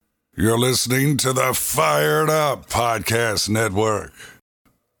You're listening to the Fired Up Podcast Network.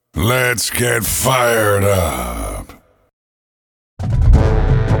 Let's get fired up.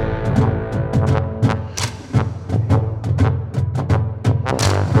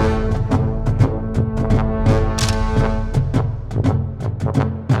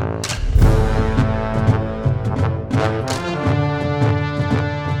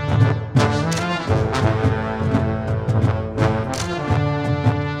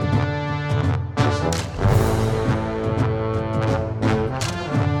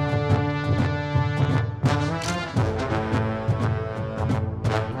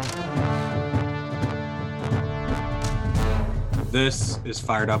 This is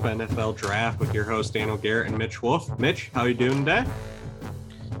Fired Up NFL Draft with your host, Daniel Garrett and Mitch Wolfe. Mitch, how are you doing today?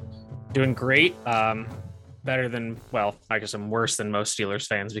 Doing great. Better than, well, I guess I'm worse than most Steelers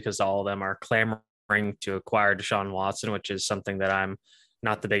fans because all of them are clamoring to acquire Deshaun Watson, which is something that I'm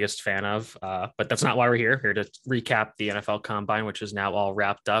not the biggest fan of. But that's not why we're here to recap the NFL Combine, which is now all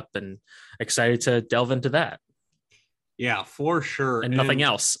wrapped up, and excited to delve into that. Yeah, for sure. And nothing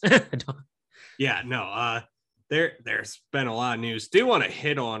else. There's been a lot of news. Do want to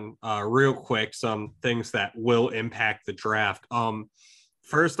hit on real quick some things that will impact the draft.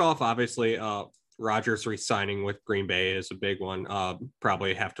 First off, obviously, Rodgers re-signing with Green Bay is a big one.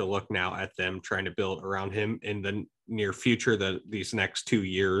 Probably have to look now at them trying to build around him in the near future, these next 2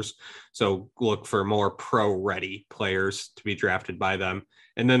 years. So look for more pro-ready players to be drafted by them.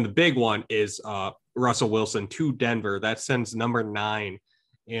 And then the big one is Russell Wilson to Denver. That sends number 9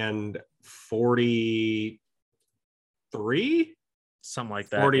 and 43, something like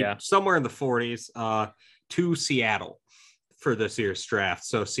that. 40, yeah, somewhere in the 40s to Seattle for this year's draft.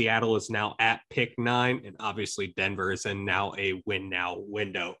 So Seattle is now at pick 9, and obviously Denver is in now a win now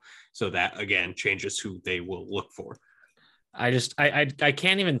window. So that again changes who they will look for. I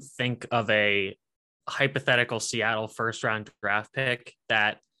can't even think of a hypothetical Seattle first round draft pick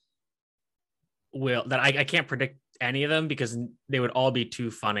that I can't predict any of them because they would all be too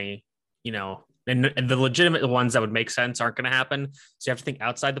funny, and the legitimate ones that would make sense aren't going to happen. So you have to think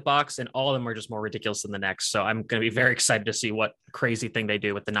outside the box, and all of them are just more ridiculous than the next. So I'm going to be very excited to see what crazy thing they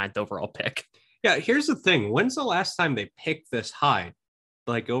do with the 9th overall pick. Yeah. Here's the thing. When's the last time they picked this high?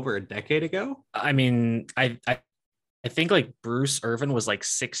 Like over a decade ago? I mean, I think like Bruce Irvin was like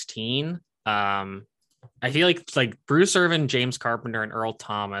 16. I feel like Bruce Irvin, James Carpenter, and Earl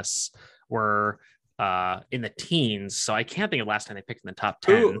Thomas were in the teens, so I can't think of the last time they picked in the top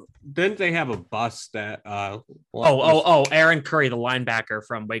 10. Ooh, didn't they have a bust that Aaron Curry, the linebacker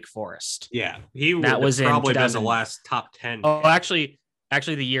from Wake Forest? Yeah, that was probably been the last top 10. Oh, actually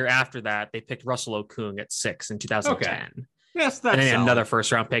the year after that they picked Russell Okung at 6 in 2010. Okay. Yes, that's and then solid. Another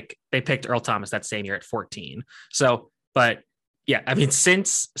first round pick. They picked Earl Thomas that same year at 14. So, but yeah, I mean,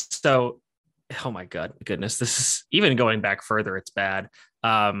 oh my goodness, this is even going back further. It's bad.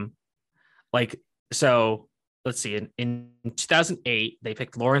 So let's see. In 2008, they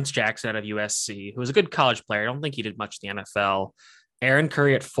picked Lawrence Jackson out of USC, who was a good college player. I don't think he did much in the NFL. Aaron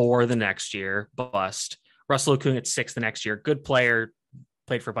Curry at 4 the next year, bust. Russell Okung at 6 the next year, good player,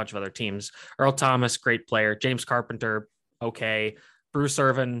 played for a bunch of other teams. Earl Thomas, great player. James Carpenter, okay. Bruce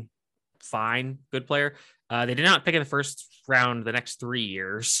Irvin, fine, good player. They did not pick in the first round the next 3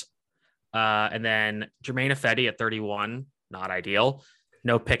 years. And then Jermaine Ifedi at 31, not ideal.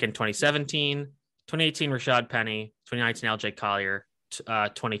 No pick in 2017. 2018, Rashad Penny, 2019, LJ Collier,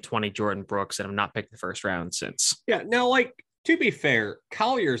 2020, Jordan Brooks, and I'm not picked the first round since. Yeah, now, to be fair,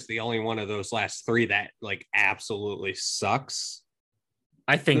 Collier's the only one of those last 3 that, absolutely sucks.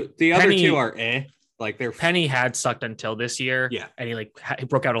 I think the Penny, other 2 are Penny had sucked until this year. Yeah. And he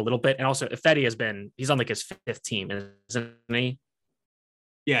broke out a little bit. And also, Ifedi he's on his 5th team, isn't he?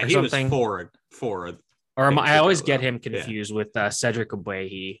 Yeah, he was forward. Or I always get him confused with Cedric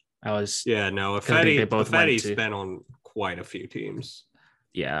Ogbuehi. Ifedi's been on quite a few teams.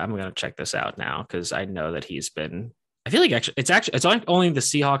 Yeah, I'm gonna check this out now because I know that he's been. I feel like it's only the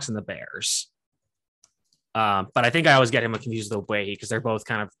Seahawks and the Bears. But I think I always get him confused with Ogbuehi because they're both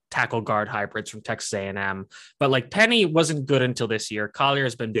kind of tackle guard hybrids from Texas A&M. But Penny wasn't good until this year. Collier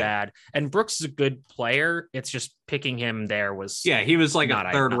has been bad, and Brooks is a good player. It's just picking him there was he was like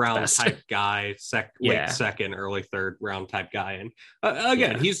a third round type guy, late second, early third round type guy.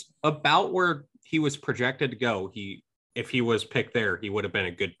 And he's about where he was projected to go. If he was picked there, he would have been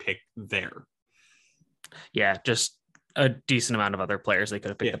a good pick there. Yeah, just a decent amount of other players they could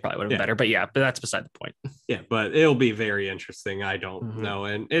have picked that probably would have been better. But that's beside the point. Yeah, but it'll be very interesting. I don't know.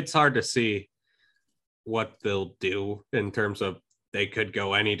 And it's hard to see what they'll do in terms of they could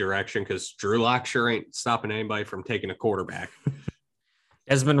go any direction because Drew Lock sure ain't stopping anybody from taking a quarterback.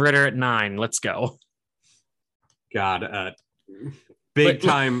 Desmond Ridder at 9. Let's go. God, big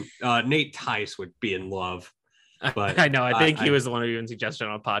time. Nate Tice would be in love. But I know. I think he was the one who even suggested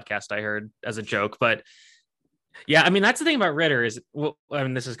on a podcast I heard as a joke. But yeah, I mean, that's the thing about Ridder is, well, I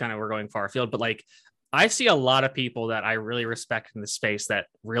mean, this is kind of, we're going far afield, but like, I see a lot of people that I really respect in the space that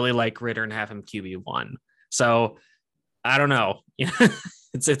really like Ridder and have him QB1. So I don't know.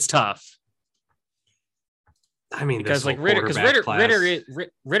 It's tough. I mean, because like Ridder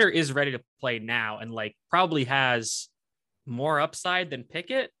is ready to play now and like probably has more upside than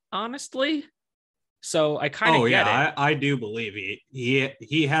Pickett, honestly. So I kind of get it. I do believe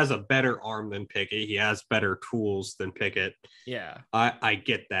he has a better arm than Pickett. He has better tools than Pickett. Yeah, I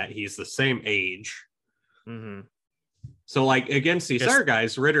get that. He's the same age. Mm-hmm. So like against these other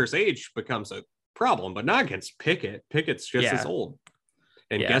guys, Ridder's age becomes a problem, but not against Pickett. Pickett's just as old.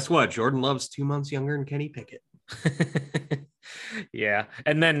 And guess what? Jordan Love's 2 months younger than Kenny Pickett. Yeah.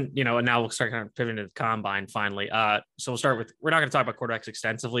 And then, and now we'll start kind of pivoting to the combine finally. So we'll start with, we're not going to talk about quarterbacks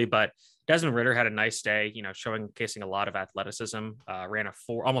extensively, but Desmond Ridder had a nice day, showcasing a lot of athleticism, ran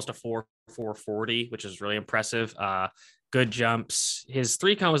almost a 4.40, which is really impressive. Good jumps. His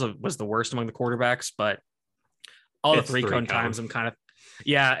 3-cone was the worst among the quarterbacks, but all the 3-cone times I'm kind of,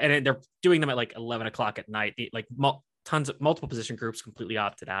 and they're doing them at like 11 o'clock at night. Tons of multiple position groups completely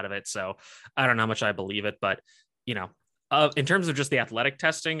opted out of it. So I don't know how much I believe it, but in terms of just the athletic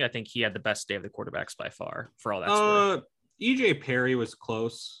testing, I think he had the best day of the quarterbacks by far for all that's worth. EJ Perry was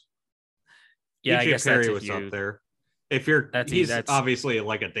close. Yeah, I guess Perry was up there. He's obviously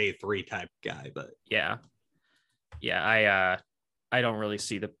like a day 3 type guy, but I don't really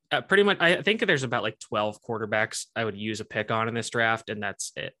see the pretty much. I think there's about like 12 quarterbacks I would use a pick on in this draft, and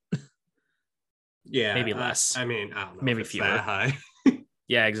that's it. Yeah, maybe less. I mean, I don't know. Maybe fewer. That high.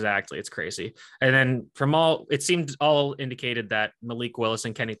 Yeah, exactly. It's crazy. And then it seemed all indicated that Malik Willis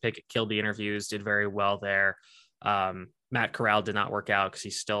and Kenny Pickett killed the interviews, did very well there. Matt Corral did not work out because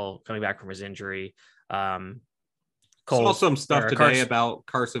he's still coming back from his injury. Saw some stuff today about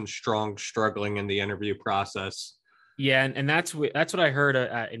Carson Strong struggling in the interview process. Yeah, and that's what I heard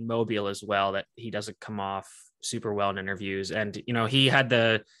in Mobile as well, that he doesn't come off super well in interviews. And he had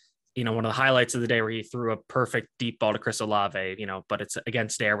one of the highlights of the day where he threw a perfect deep ball to Chris Olave, but it's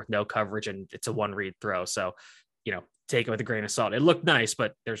against air with no coverage and it's a 1-read throw. So, take it with a grain of salt. It looked nice,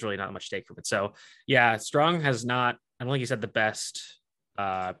 but there's really not much to take from it. So yeah, Strong has not, I don't think he's had the best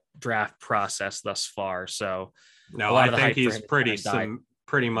draft process thus far. So no, I think he's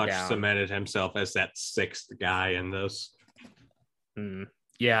pretty much cemented himself as that 6th guy in this.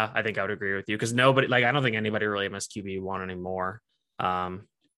 Yeah, I think I would agree with you because nobody, I don't think anybody really must QB1 anymore.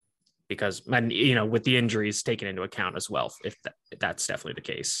 Because, with the injuries taken into account as well, if that's definitely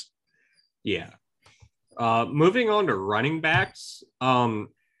the case. Yeah. Moving on to running backs. Honestly,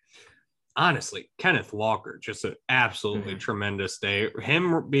 Kenneth Walker, just an absolutely tremendous day.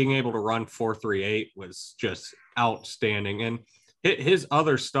 Him being able to run 4.38 was just outstanding. And his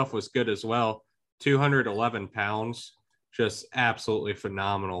other stuff was good as well. 211 pounds, just absolutely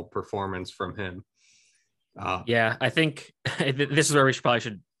phenomenal performance from him. I think this is where we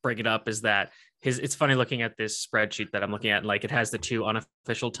should bring it up, is that it's funny looking at this spreadsheet that I'm looking at, like it has the 2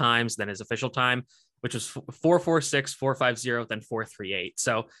 unofficial times, then his official time, which was 4.46, 4.50, then 4.38.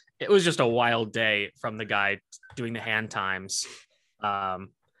 So it was just a wild day from the guy doing the hand times.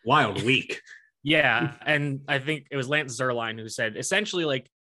 Wild week. Yeah. And I think it was Lance Zierlein who said essentially like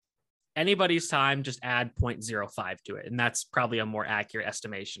anybody's time, just add 0.05 to it. And that's probably a more accurate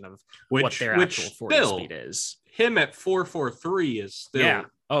estimation of what their actual 40 speed is. Him at 4.43 is still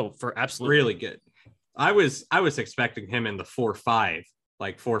for absolutely really good. I was expecting him in the 4.5,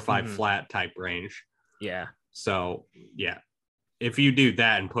 like 4.5 flat type range. Yeah. So yeah, if you do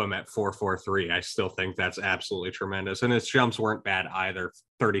that and put him at 4.43, I still think that's absolutely tremendous. And his jumps weren't bad either.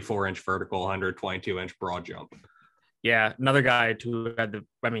 34-inch vertical, 122-inch broad jump. Yeah, another guy who had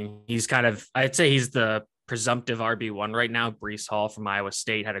he's kind of, I'd say he's the presumptive RB1 right now. Breece Hall from Iowa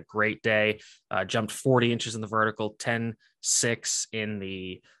State had a great day, jumped 40 inches in the vertical, 10.6 in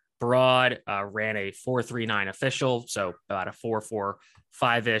the broad, ran a 4.39 official, so about a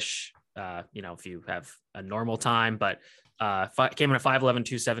 4.45-ish, if you have a normal time, but came in at 5'11",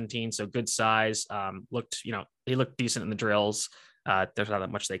 217, so good size. He looked decent in the drills. There's not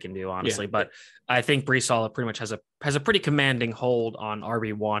that much they can do, honestly, but I think Breece Hall pretty much has a pretty commanding hold on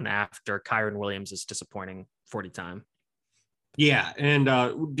RB1 after Kyron Williams' disappointing 40 time. Yeah, and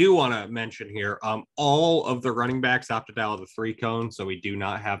do want to mention here, all of the running backs opted out of the 3-cone, so we do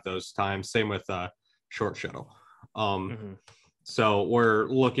not have those times. Same with short shuttle. So we're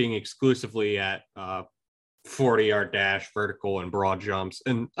looking exclusively at 40-yard dash, vertical and broad jumps,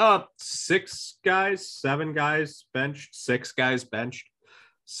 and 7 guys benched, 6 guys benched.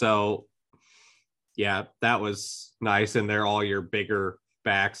 So yeah, that was nice. And they're all your bigger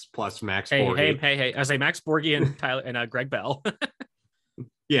backs plus Max Borghi. Hey. I say Max Borghi and Tyler and Greg Bell.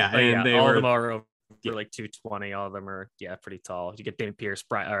 Yeah, but and all of them are over like 220. All of them are pretty tall. You get Damian Pierce,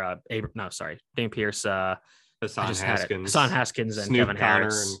 Damian Pierce, Hassan Haskins, and Snoop Kevin Connor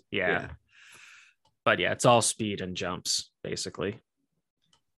Harris. But yeah, it's all speed and jumps basically.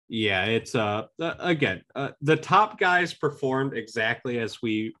 Yeah, it's again, the top guys performed exactly as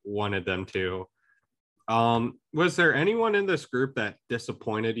we wanted them to. Was there anyone in this group that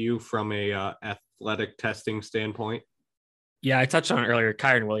disappointed you from a athletic testing standpoint? Yeah, I touched on it earlier.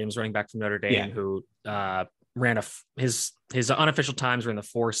 Kyron Williams, running back from Notre Dame, who ran his unofficial times were in the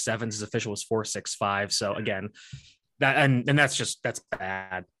 4.7s. His official was 4.65. So again, that's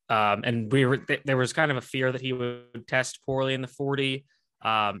bad. And there was kind of a fear that he would test poorly in the 40.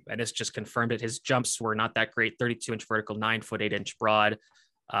 And it's just confirmed it. His jumps were not that great. 32-inch vertical, 9 foot 8-inch broad.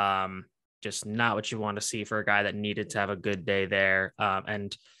 Just not what you want to see for a guy that needed to have a good day there.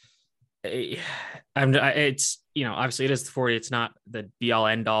 It's, obviously it is the 40. It's not the be all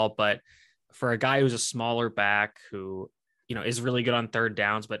end all, but for a guy who's a smaller back who, is really good on third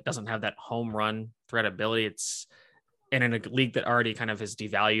downs, but doesn't have that home run threat ability. It's in a league that already kind of has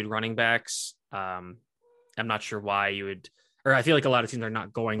devalued running backs. I'm not sure why you would, or I feel like a lot of teams are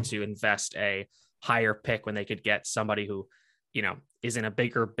not going to invest a higher pick when they could get somebody who, is in a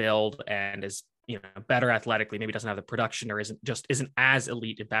bigger build and is, better athletically, maybe doesn't have the production or isn't as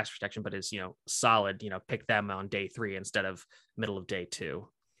elite in pass protection, but is, solid, pick them on day 3 instead of middle of day 2.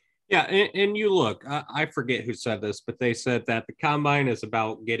 Yeah. And you look, I forget who said this, but they said that the combine is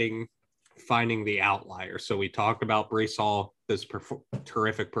about finding the outlier. So we talked about Breece Hall, this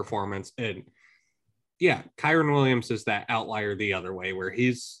terrific performance. And yeah, Kyron Williams is that outlier the other way, where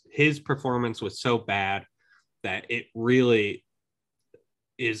his performance was so bad that it really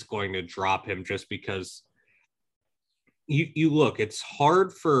is going to drop him, just because you look, it's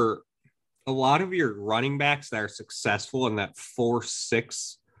hard for a lot of your running backs that are successful in that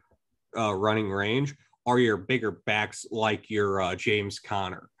 4.6 running range are your bigger backs, like your James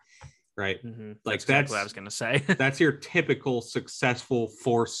Conner, right? Mm-hmm. Like that's what I was going to say. That's your typical successful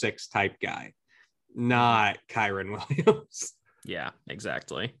 4.6 type guy, not Kyron Williams. Yeah,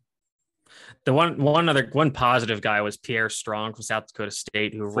 exactly. The one positive guy was Pierre Strong from South Dakota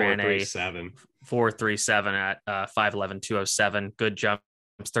State, who ran a 4.37 at 5'11", 207. Good jumps,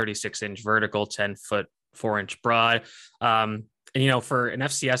 36-inch vertical, 10 foot 4-inch broad. And for an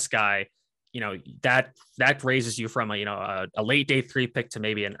FCS guy, that raises you from a late day 3 pick to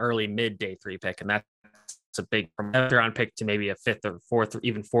maybe an early mid day 3 pick, and that's a big from 7th round pick to maybe a 5th or 4th or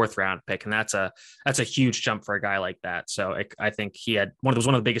even 4th round pick, and that's a huge jump for a guy like that. So I think he had one of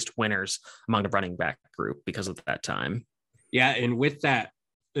the biggest winners among the running back group because of that time. Yeah, and with that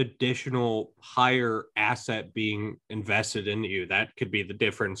additional higher asset being invested into you, that could be the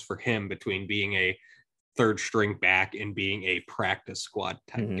difference for him between being a third string back and being a practice squad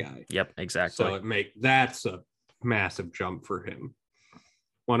type guy. Yep, exactly. So that's a massive jump for him.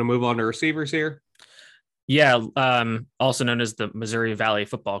 Want to move on to receivers here? Yeah, also known as the Missouri Valley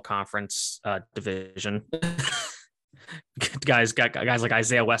Football Conference division. guys like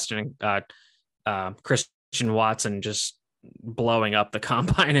Isaiah Weston and Christian Watson just blowing up the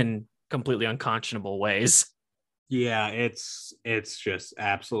combine in completely unconscionable ways. Yeah, it's just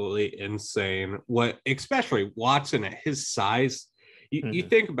absolutely insane. Especially Watson at his size, you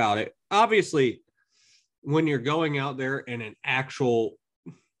think about it. Obviously, when you're going out there in an actual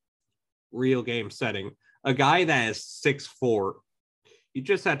real game setting, a guy that is 6'4", you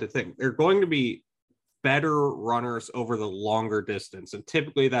just have to think they're going to be better runners over the longer distance. And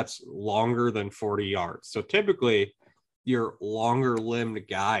typically that's longer than 40 yards. So typically your longer limbed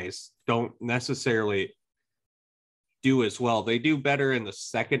guys don't necessarily do as well. They do better in the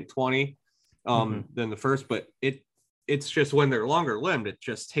second 20 than the first, but it's just when they're longer limbed, it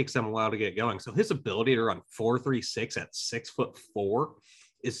just takes them a while to get going. So his ability to run 4.36 at 6'4"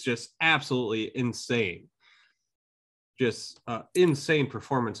 is just absolutely insane. Just insane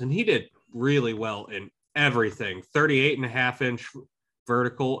performance. And he did really well in everything. 38.5-inch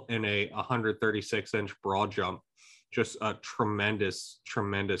vertical and a 136-inch broad jump. Just a tremendous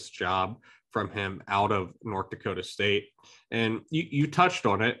job from him out of North Dakota State. And you touched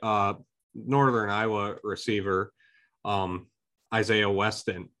on it. Northern Iowa receiver Isaiah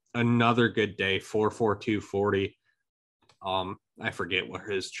Weston, another good day, 4.4, 240. I forget what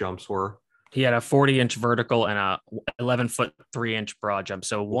his jumps were. He had a 40-inch vertical and a 11-foot 3-inch broad jump.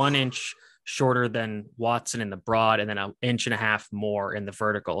 So 1 inch shorter than Watson in the broad, and then an inch and a half more in the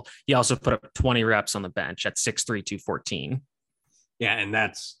vertical. He also put up 20 reps on the bench at 6'3", 214. Yeah, and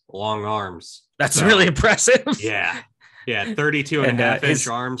that's long arms. That's really impressive. Yeah. 32 and a half inch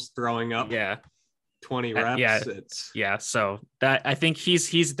arms throwing up. Yeah. 20 reps. So that, I think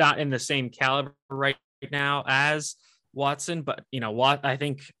he's not in the same caliber right now as Watson, but I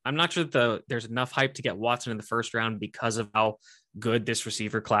think I'm not sure that there's enough hype to get Watson in the first round because of how good this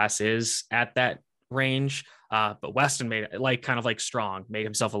receiver class is at that range. But Weston made Strong made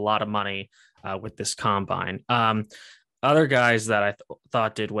himself a lot of money with this combine. Other guys that I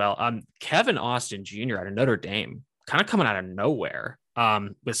thought did well, Kevin Austin Jr. out of Notre Dame, kind of coming out of nowhere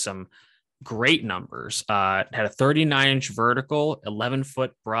with some great numbers. Had a 39-inch vertical,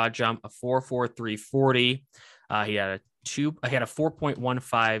 11-foot broad jump, a 4.4 340. He had a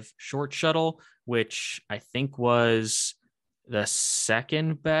 4.15 short shuttle, which I think was the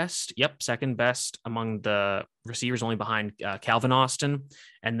second best. Second best among the receivers, only behind Calvin Austin,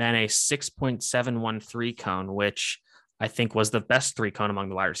 and then a 6.713 3-cone, which I think was the best 3-cone among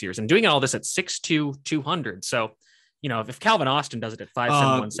the wide receivers. And doing all this at 6'2", 200. So, if Calvin Austin does it at 5'7",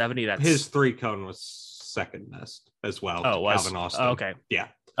 170, that's his 3-cone was second best as well. Oh, was Calvin Austin. Okay. Yeah.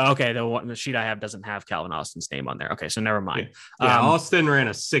 Okay. The sheet I have doesn't have Calvin Austin's name on there. Okay. So never mind. Yeah. Austin ran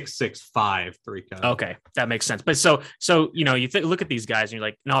a 6.65 3-cone. Okay. That makes sense. But so, you look at these guys and you're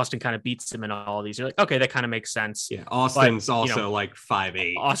like, and Austin kind of beats him in all these. You're like, okay, that kind of makes sense. Yeah. Austin's also like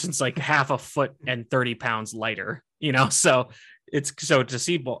 5'8". Austin's like half a foot and 30 pounds lighter, so to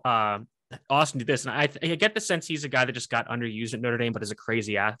see Austin do this. And I get the sense he's a guy that just got underused at Notre Dame, but is a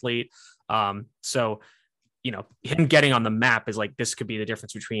crazy athlete. So, him getting on the map is like, this could be the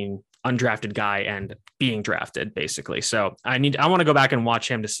difference between undrafted guy and being drafted, basically. So I want to go back and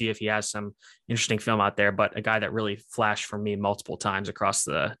watch him to see if he has some interesting film out there, but a guy that really flashed for me multiple times across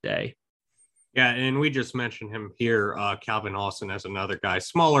the day. Yeah. And we just mentioned him here. Calvin Austin as another guy,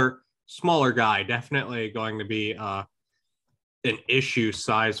 smaller guy, definitely going to be an issue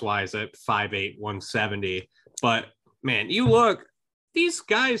size-wise at 5'8", 170. But, man, you look, these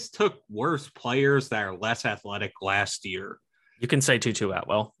guys took worse players that are less athletic last year. You can say Tutu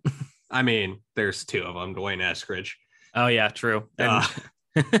Atwell. I mean, there's two of them, Dwayne Eskridge. Oh, yeah, true. That's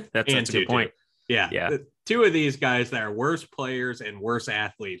a good point. Yeah. Two of these guys that are worse players and worse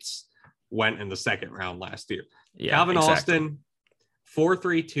athletes went in the second round last year. Yeah, Calvin Austin,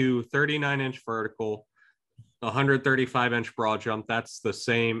 4.32, 39-inch vertical, 135-inch broad jump. That's the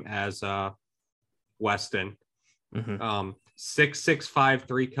same as Weston. 6.65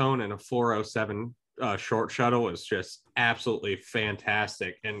 3-cone and a 4.07 short shuttle is just absolutely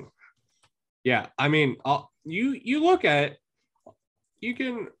fantastic. And yeah, I mean, you look at it, you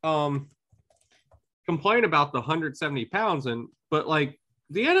can complain about the 170 pounds, but like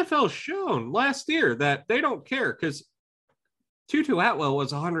the NFL's shown last year that they don't care, because Tutu Atwell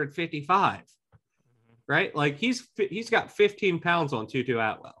was 155. Right? Like he's got 15 pounds on Tutu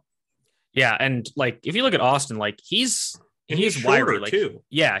Atwell. Yeah. And like, if you look at Austin, like he's wiry, like, too.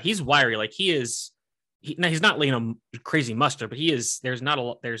 Yeah, he's wiry. Like he's not lean crazy mustard, but it's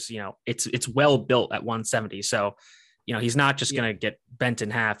well built at 170. So, he's not just going to get bent in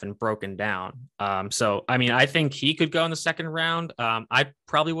half and broken down. So, I mean, I think he could go in the second round. I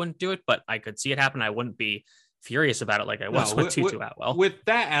probably wouldn't do it, but I could see it happen. I wouldn't be furious about it like I was with Tutu Atwell. With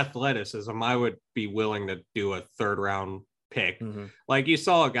that athleticism, I would be willing to do a third round pick. Mm-hmm. Like you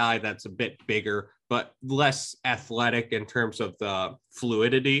saw a guy that's a bit bigger, but less athletic in terms of the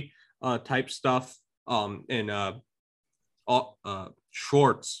fluidity type stuff.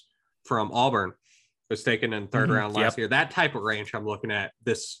 Schwartz from Auburn was taken in third round last year. That type of range I'm looking at.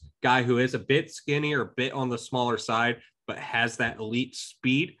 This guy who is a bit skinnier, a bit on the smaller side, but has that elite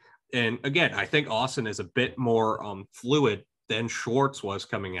speed. And again, I think Austin is a bit more fluid than Schwartz was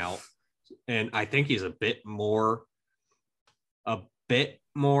coming out. And I think he's a bit more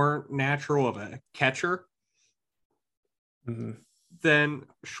natural of a catcher than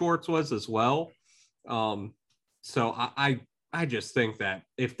Schwartz was as well. So I just think that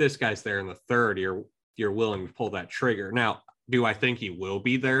if this guy's there in the third, you're willing to pull that trigger. Now, do I think he will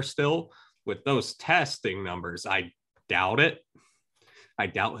be there still with those testing numbers? I doubt it. I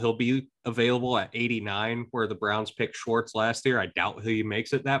doubt he'll be available at 89 where the Browns picked Schwartz last year. I doubt he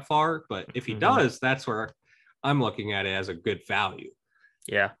makes it that far, but if he does, that's where I'm looking at it as a good value.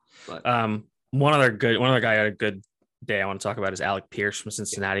 Yeah. But one other guy had a good day I want to talk about is Alec Pierce from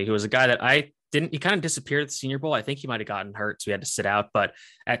Cincinnati, who was a guy that he kind of disappeared at the Senior Bowl. I think he might have gotten hurt, so he had to sit out. But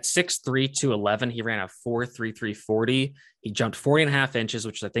at 6'3", 211, he ran a 4.33 40. He jumped 40 and a half inches,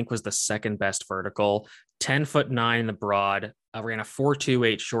 which I think was the second best vertical. 10'9" in the broad, ran a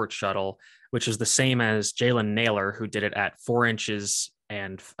 4.28 short shuttle, which is the same as Jalen Naylor, who did it at 4 inches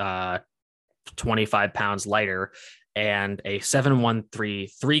and 25 pounds lighter, and a 7.13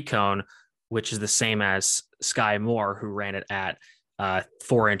 3-cone, which is the same as Sky Moore, who ran it at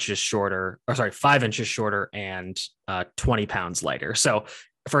 5 inches shorter and 20 pounds lighter. So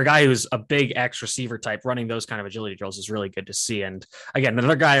for a guy who's a big X receiver type, running those kind of agility drills is really good to see. And again,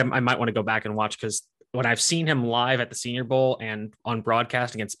 another guy I might want to go back and watch, because when I've seen him live at the Senior Bowl and on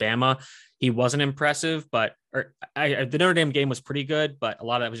broadcast against Bama, he wasn't impressive, but the Notre Dame game was pretty good, but a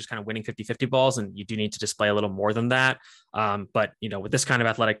lot of that was just kind of winning 50-50 balls, and you do need to display a little more than that. But, with this kind of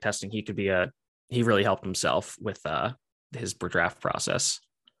athletic testing, he really helped himself with his draft process.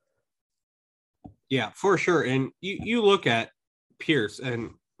 Yeah, for sure. And you look at Pierce,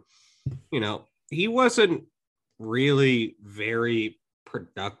 and he wasn't really very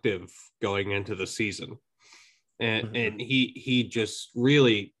productive going into the season, and he just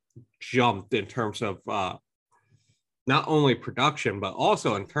really jumped in terms of not only production but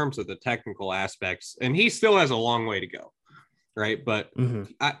also in terms of the technical aspects, and he still has a long way to go, right? But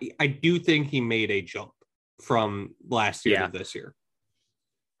I do think he made a jump from last year to this year.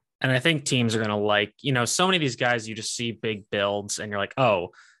 And I think teams are going to like, so many of these guys, you just see big builds and you're like, oh,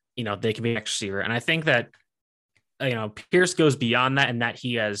 they can be an X receiver. And I think that, Pierce goes beyond that, and that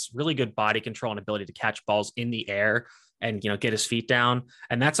he has really good body control and ability to catch balls in the air and, get his feet down.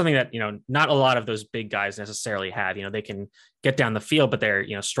 And that's something that, not a lot of those big guys necessarily have. They can get down the field, but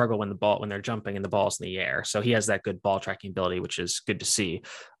they're, struggle when they're jumping and the ball's in the air. So he has that good ball tracking ability, which is good to see.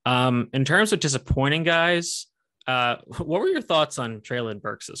 In terms of disappointing guys, what were your thoughts on Treylon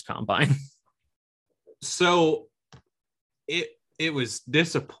Burks' combine? So it was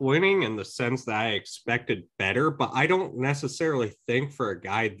disappointing in the sense that I expected better, but I don't necessarily think for a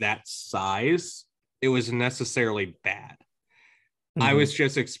guy that size, it was necessarily bad. I was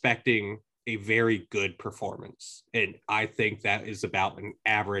just expecting a very good performance. And I think that is about an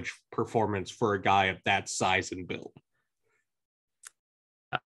average performance for a guy of that size and build.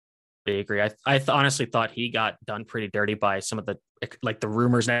 I agree. I honestly thought he got done pretty dirty by some of the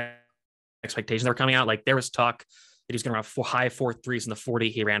rumors and expectations that were coming out. Like, there was talk that he was going to run high 4.3s in the 40.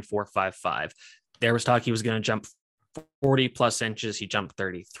 He ran 4.55. There was talk he was going to jump 40 plus inches. He jumped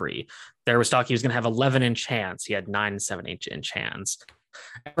 33. There was talk he was going to have 11-inch hands. He had 9 and 7-inch hands.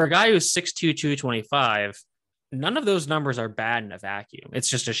 For a guy who's 6'2", 225, none of those numbers are bad in a vacuum. It's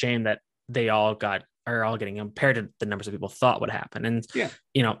just a shame that they are all getting compared to the numbers that people thought would happen. And,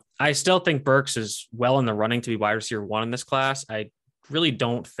 I still think Burks is well in the running to be wide receiver 1 in this class. I really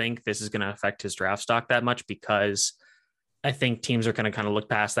don't think this is going to affect his draft stock that much, because I think teams are going to kind of look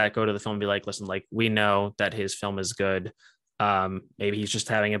past that, go to the film and be like, listen, we know that his film is good. Maybe he's just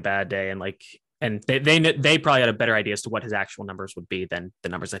having a bad day. And they probably had a better idea as to what his actual numbers would be than the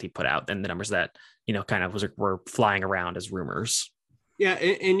numbers that he put out, than the numbers that, kind of were flying around as rumors. Yeah,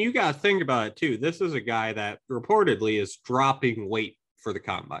 and you got to think about it too. This is a guy that reportedly is dropping weight for the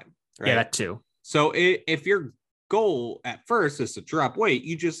combine, right? Yeah, that too. So if your goal at first is to drop weight,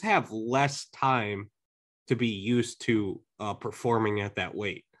 you just have less time to be used to performing at that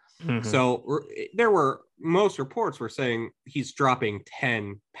weight. So most reports were saying he's dropping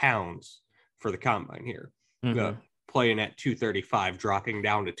 10 pounds for the combine here, playing at 235, dropping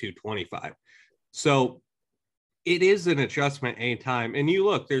down to 225. So it is an adjustment anytime. And you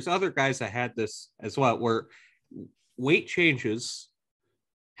look, there's other guys that had this as well, where weight changes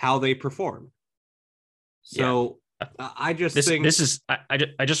how they perform. So I just think this is,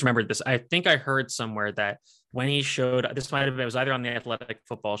 I just remembered this. I think I heard somewhere that when he showed, this might have been, it was either on the Athletic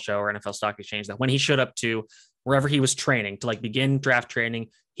Football Show or NFL Stock Exchange, that when he showed up to wherever he was training to begin draft training,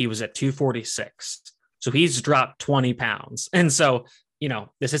 he was at 246. So he's dropped 20 pounds. And so,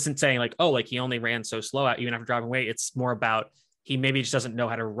 this isn't saying he only ran so slow out even after dropping weight. It's more about he maybe just doesn't know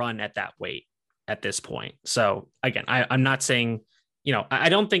how to run at that weight at this point. So again, I'm not saying, I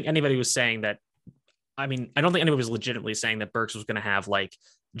don't think anybody was saying that. I don't think anybody was legitimately saying that Burks was going to have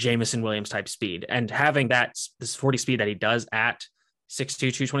Jamison Williams type speed, and having this 40 speed that he does at 6'2",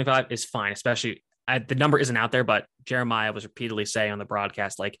 225 is fine, especially the number isn't out there, but Jeremiah was repeatedly saying on the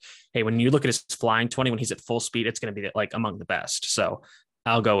broadcast, hey, when you look at his flying 20, when he's at full speed, it's going to be among the best. So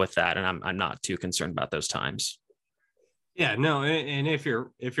I'll go with that. And I'm not too concerned about those times. Yeah, no. And if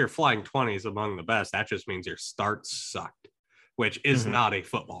you're flying 20s among the best, that just means your starts sucked, which is not a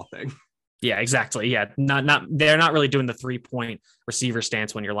football thing. Yeah, exactly. Yeah. They're not really doing the 3-point receiver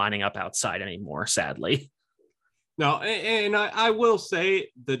stance when you're lining up outside anymore, sadly. No, and I will say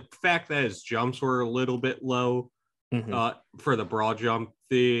the fact that his jumps were a little bit low for the broad jump,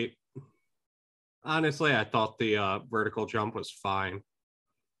 Honestly, I thought the vertical jump was fine.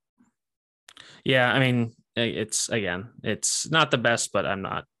 Yeah, I mean, it's not the best, but I'm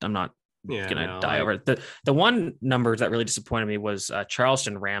not Yeah, gonna no, die over it. The one numbers that really disappointed me was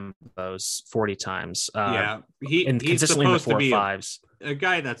Charleston Rambo's 40 times, yeah, and he's consistently in the supposed to four be fives. a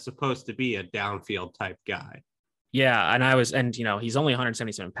guy that's supposed to be a downfield type guy. Yeah, and he's only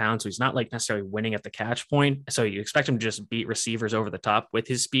 177 pounds, so he's not like necessarily winning at the catch point. So you expect him to just beat receivers over the top with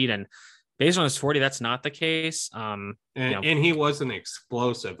his speed, and based on his 40, that's not the case. And he wasn't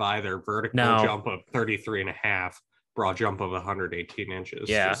explosive either. Vertical No, jump of 33 and a half, broad jump of 118 inches.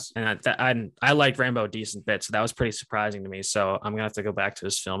 yeah, Just and I liked Rambo a decent bit, so that was pretty surprising to me. So I'm gonna have to go back to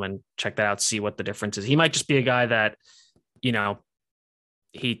his film and check that out, see what the difference is. He might just be a guy that, you know,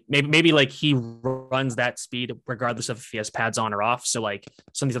 he maybe like he runs that speed regardless of if he has pads on or off. So like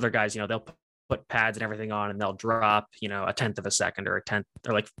some of these other guys, they'll put pads and everything on and they'll drop, a tenth of a second or a tenth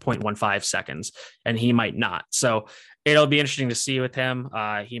or like 0.15 seconds, and he might not. So it'll be interesting to see with him.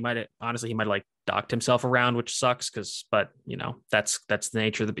 He might like docked himself around, which sucks but that's the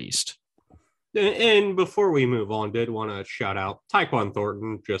nature of the beast. and before we move on, did want to shout out Tyquan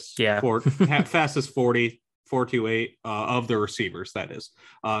Thornton, just Yeah. fastest 40 428 of the receivers, that is.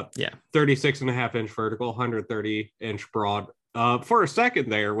 36 and a half inch vertical, 130 inch broad. For a second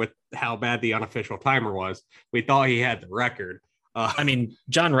there, with how bad the unofficial timer was, we thought he had the record. I mean,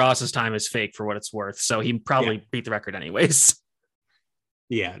 John Ross's time is fake for what it's worth, so he probably beat the record anyways.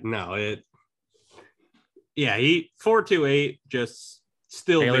 Yeah, no, he 428, just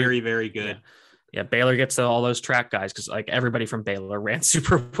still Baylor, very, very good. Yeah, Baylor gets to all those track guys because like everybody from Baylor ran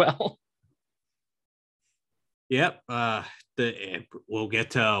super well. Yep. We'll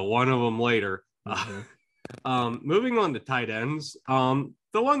get to one of them later. Moving on to tight ends. The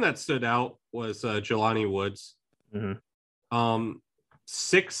one that stood out was Jelani Woods.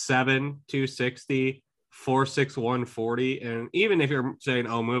 6'7", 260, 4'6", 140. And even if you're saying,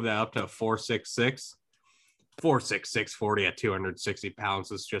 move that up to 4'6", 4'6", 40 at 260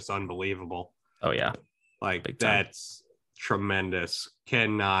 pounds is just unbelievable. Oh yeah. Like that's tremendous.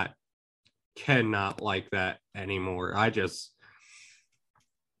 Cannot like that anymore. I just,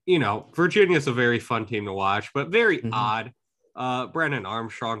 Virginia's a very fun team to watch, but very odd. Brennan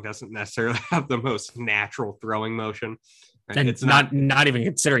Armstrong doesn't necessarily have the most natural throwing motion. And it's not even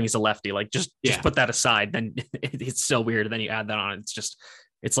considering he's a lefty. Like just put that aside. Then it's so weird. And then you add that on.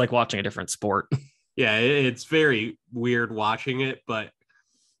 It's like watching a different sport. Yeah, it's very weird watching it, but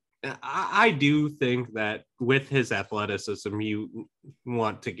I do think that with his athleticism, you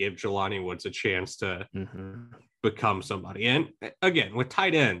want to give Jelani Woods a chance to become somebody. And again, with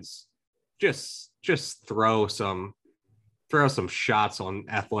tight ends, just throw some shots on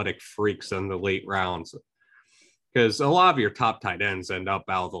athletic freaks in the late rounds, because a lot of your top tight ends end up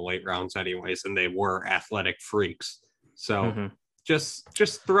out of the late rounds anyways, and they were athletic freaks. So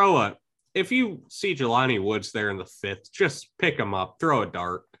just throw if you see Jelani Woods there in the fifth, just pick him up, throw a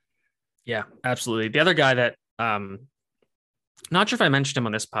dart. Yeah, absolutely. The other guy that, not sure if I mentioned him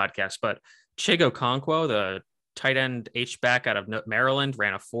on this podcast, but Chigo Okonkwo, the tight end H-back out of Maryland,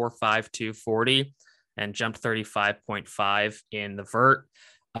 ran a 4.52 40 and jumped 35.5 in the vert.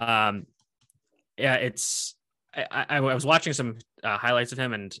 I was watching some highlights of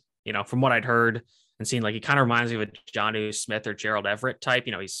him, and from what I'd heard and seen, like he kind of reminds me of a Jonnu Smith or Gerald Everett type.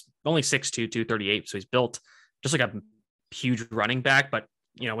 He's only 6'2", 238, so he's built just like a huge running back, but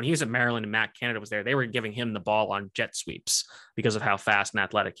when he was at Maryland and Matt Canada was there, they were giving him the ball on jet sweeps because of how fast and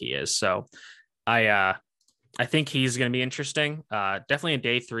athletic he is. So I think he's going to be interesting. Definitely a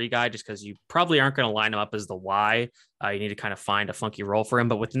day 3 guy, just because you probably aren't going to line him up as the Y. You need to kind of find a funky role for him.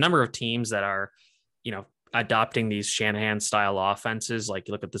 But with the number of teams that are, adopting these Shanahan style offenses, like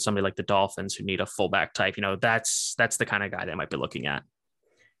you look at somebody like the Dolphins who need a fullback type, that's the kind of guy they might be looking at.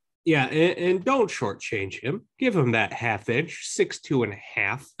 Yeah, and don't shortchange him. Give him that half inch, 6'2" and a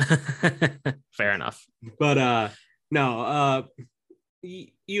half. Fair enough. But no,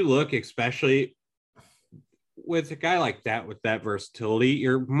 you look, especially with a guy like that with that versatility,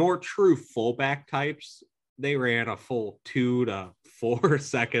 your more true fullback types, they ran a full 2 to 4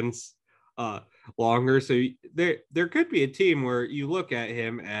 seconds longer. So there could be a team where you look at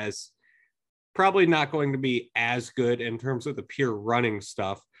him as probably not going to be as good in terms of the pure running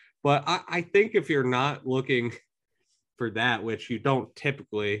stuff. But I think if you're not looking for that, which you don't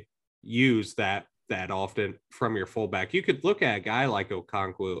typically use that often from your fullback, you could look at a guy like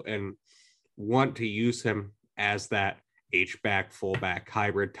Okonkwo and want to use him as that H-back fullback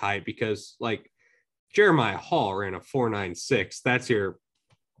hybrid type, because like Jeremiah Hall ran a 4.96. That's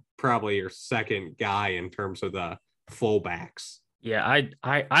probably your second guy in terms of the fullbacks Yeah,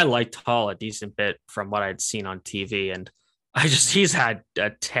 I liked Hall a decent bit from what I'd seen on TV, and he's had a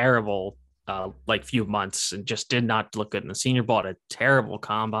terrible like few months and just did not look good in the Senior Bowl. Had a terrible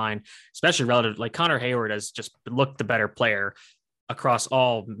combine, especially relative like Connor Hayward has just looked the better player across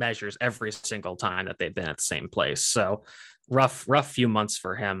all measures every single time that they've been at the same place. So rough few months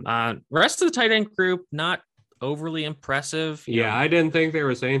for him. Rest of the tight end group not overly impressive. Yeah, I didn't think there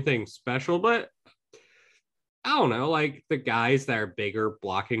was anything special, but I don't know, like the guys that are bigger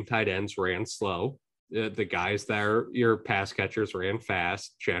blocking tight ends ran slow. The guys that are your pass catchers ran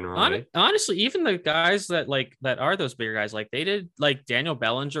fast generally. Honestly, even the guys that are those bigger guys, like they did, like Daniel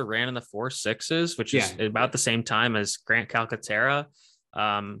Bellinger ran in the 4.6s, which is about the same time as Grant Calcaterra.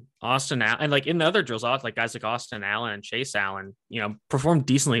 Austin Allen, and like in the other drills, like guys like Austin Allen and Chase Allen, performed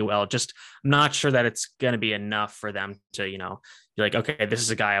decently well. Just not sure that it's going to be enough for them to, be like, okay, this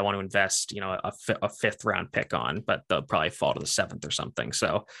is a guy I want to invest, a fifth round pick on, but they'll probably fall to the seventh or something.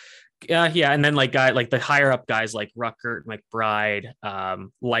 So yeah. And then like the higher up guys like Ruckert, McBride,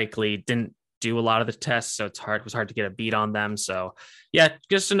 likely didn't do a lot of the tests. So it was hard to get a beat on them. So yeah,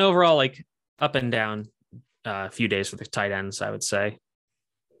 just an overall like up and down few days for the tight ends, I would say.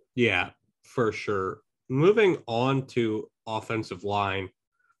 Yeah, for sure. Moving on to offensive line.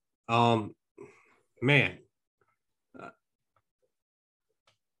 Man,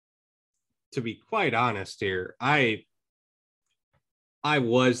 to be quite honest here, I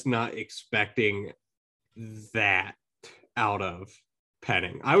was not expecting that out of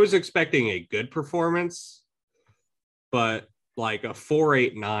Penning. I was expecting a good performance, but like a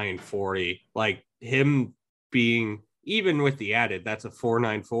 4.89 40, like him being, even with the added, that's a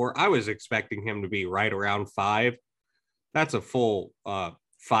 4.94. I was expecting him to be right around 5. That's a full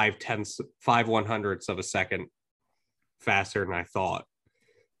 5/100ths of a second faster than I thought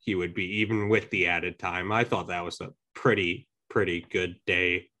he would be, even with the added time. I thought that was a pretty good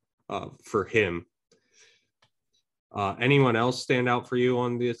day for him. Anyone else stand out for you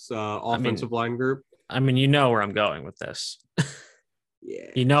on this offensive line group? I mean, you know where I'm going with this.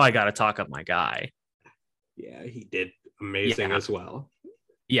 Yeah. I got to talk up my guy. Yeah, he did amazing as well.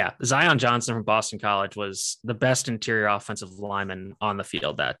 Yeah, Zion Johnson from Boston College was the best interior offensive lineman on the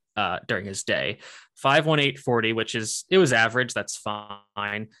field that during his day. 5.18 40, which it was average. That's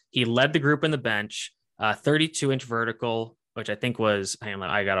fine. He led the group in the bench, 32-inch vertical, which I think was, hang on,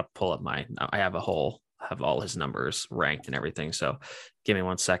 I got to pull up I have all his numbers ranked and everything. So give me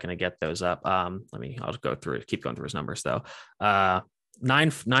 1 second to get those up. I'll keep going through his numbers though.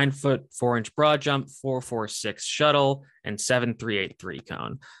 9 foot 4-inch broad jump, 4.46 shuttle, and 7.383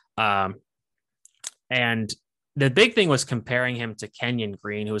 cone. And the big thing was comparing him to Kenyon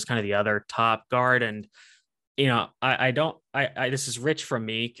Green, who was kind of the other top guard. And this is rich from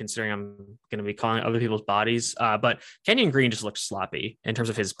me considering I'm going to be calling other people's bodies. But Kenyon Green just looked sloppy in terms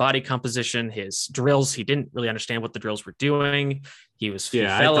of his body composition, his drills. He didn't really understand what the drills were doing. He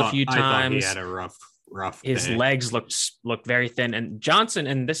fell a few times. He had a rough his day. legs looked very thin. And Johnson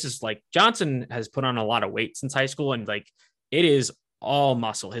has put on a lot of weight since high school, and like it is all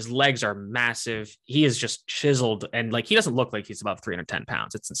muscle. His legs are massive. He is just chiseled, and like he doesn't look like he's above 310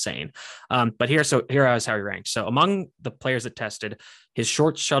 pounds. It's insane. But here is how he ranked. So among the players that tested, his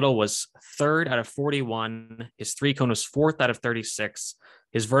short shuttle was 3rd out of 41. His 3 cone was 4th out of 36.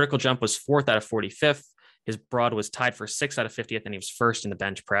 His vertical jump was 4th out of 45th. His broad was tied for 6th out of 50th, and he was 1st in the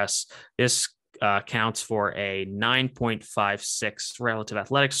bench press. This counts for a 9.56 relative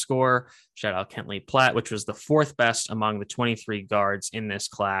athletic score. Shout out Kentley Platt, which was the 4th best among the 23 guards in this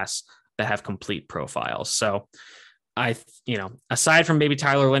class that have complete profiles. So aside from maybe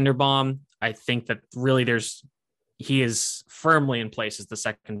Tyler Linderbaum, I think that really he is firmly in place as the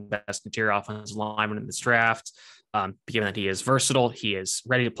 2nd best interior offensive lineman in this draft. Given that he is versatile, he is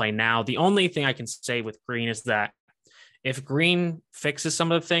ready to play now. The only thing I can say with Green is that if Green fixes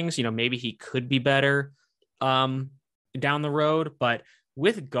some of the things, maybe he could be better down the road. But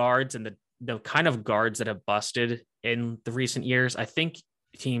with guards and the kind of guards that have busted in the recent years, I think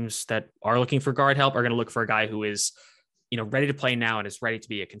teams that are looking for guard help are going to look for a guy who is, ready to play now and is ready to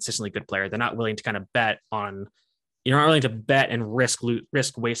be a consistently good player. They're not willing to kind of bet on, you're not willing to bet and risk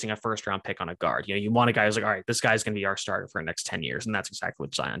wasting a 1st round pick on a guard. You want a guy who's like, all right, this guy's going to be our starter for the next 10 years. And that's exactly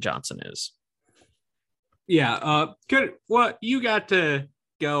what Zion Johnson is. Yeah, good. Well, you got to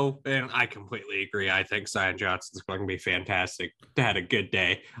go, and I completely agree. I think Zion Johnson's going to be fantastic. Had a good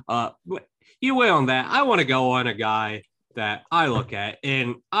day. But you went on that. I want to go on a guy that I look at,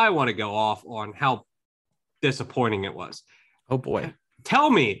 and I want to go off on how disappointing it was. Oh boy. Tell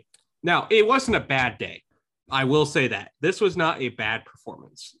me. Now, it wasn't a bad day. I will say that. This was not a bad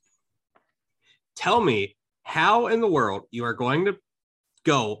performance. Tell me how in the world you are going to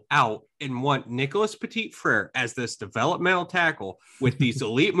go out and want Nicholas Petit-Frere as this developmental tackle with these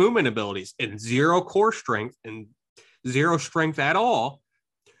elite movement abilities and zero core strength and zero strength at all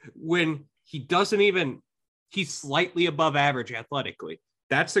when he's slightly above average athletically.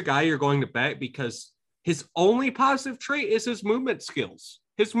 That's the guy you're going to bet because his only positive trait is his movement skills.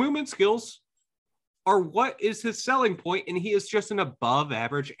 His movement skills are what is his selling point, and he is just an above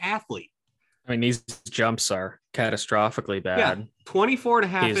average athlete. I mean, these jumps are catastrophically bad. Yeah, 24 and a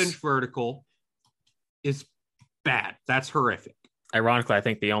half inch vertical is bad. That's horrific. Ironically, I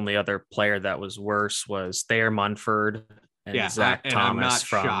think the only other player that was worse was Thayer Munford and Zach Thomas. I'm not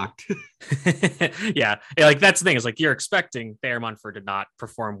shocked. Yeah, like that's the thing is like you're expecting Thayer Munford to not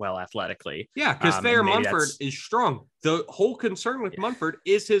perform well athletically. Yeah, because Thayer Munford is strong. The whole concern with Munford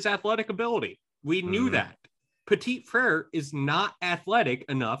is his athletic ability. We knew that. Petit-Frere is not athletic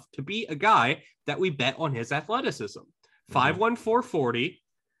enough to be a guy that we bet on his athleticism. 5'1", 440,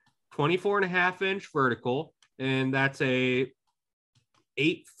 24 and a half inch vertical, and that's a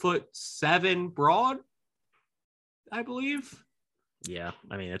 8'7" broad, I believe. Yeah,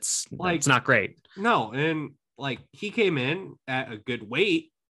 I mean it's not great. No, and like he came in at a good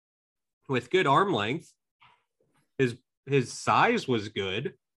weight with good arm length. His size was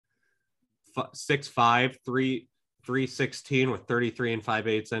good. 6'5", 316 with 33 and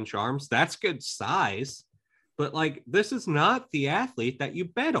 5/8 inch arms. That's good size, but like this is not the athlete that you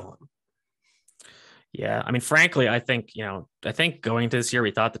bet on. Yeah, I mean, frankly, I think going into this year,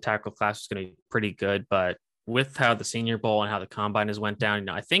 we thought the tackle class was going to be pretty good, but with how the Senior Bowl and how the combine has went down,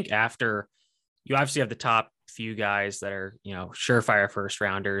 I think after you obviously have the top few guys that are, surefire first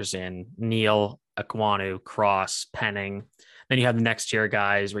rounders in Neal, Akwanu, Cross, Penning. Then you have the next tier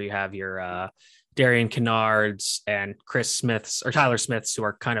guys where you have your Darian Kennards and Chris Smiths or Tyler Smiths, who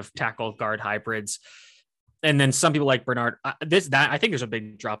are kind of tackle guard hybrids. And then some people like Bernard, I think there's a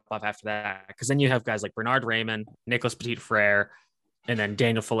big drop off after that. Cause then you have guys like Bernard Raymond, Nicholas Petit-Frere, and then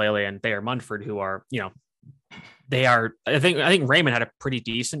Daniel Falele and Thayer Munford, who are, I think Raymond had a pretty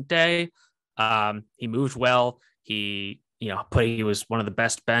decent day. He moved well. He was one of the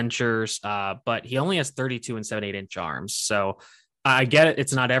best benchers, but he only has 32 and 7/8 inch arms. So I get it.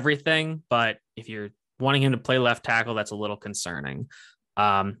 It's not everything, but if you're wanting him to play left tackle, that's a little concerning.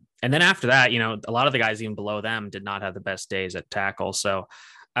 And then after that, a lot of the guys even below them did not have the best days at tackle. So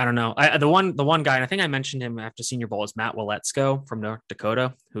I don't know. The one guy, and I think I mentioned him after Senior Bowl, is Matt Waletzko from North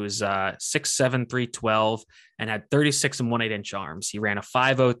Dakota, who's 6'7", 312 and had 36 and 1/8 inch arms. He ran a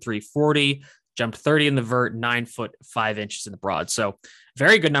 5'0", 340, jumped 30 in the vert, 9 foot 5 inches in the broad. So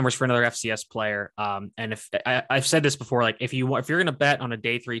very good numbers for another FCS player. And if I've said this before, like if you're going to bet on a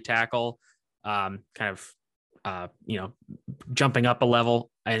day 3 tackle, jumping up a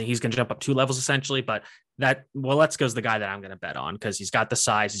level, I think he's going to jump up 2 levels essentially, but Waletzko's the guy that I'm going to bet on because he's got the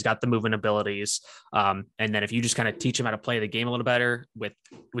size, he's got the movement abilities. And then if you just kind of teach him how to play the game a little better,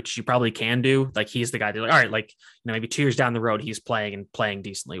 which you probably can do, like he's the guy that, all right, like, maybe 2 years down the road, he's playing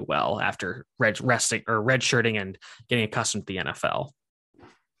decently well after redshirting and getting accustomed to the NFL.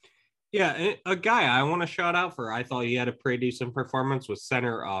 Yeah, a guy I want to shout out for, I thought he had a pretty decent performance with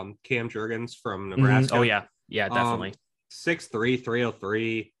center Cam Jurgens from Nebraska. Oh, yeah. Yeah, definitely. 6'3",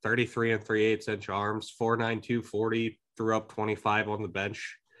 303, 33 and 3/8 inch arms, 4'9", 240, threw up 25 on the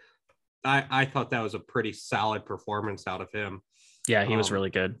bench. I thought that was a pretty solid performance out of him. Yeah, he was really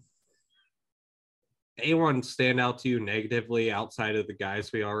good. Anyone stand out to you negatively outside of the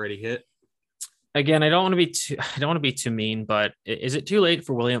guys we already hit? Again, I don't want to be too mean, but is it too late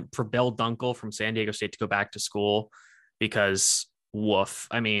for Bill Dunkel from San Diego State to go back to school? Because woof.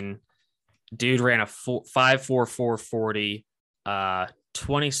 I mean, dude ran a 5'4", 440,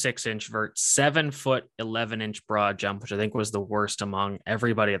 26 inch vert, 7 foot 11 inch broad jump, which I think was the worst among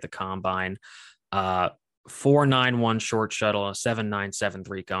everybody at the combine. 4.91 short shuttle, a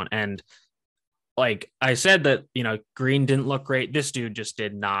 7.97 cone, and like I said that, Green didn't look great. This dude just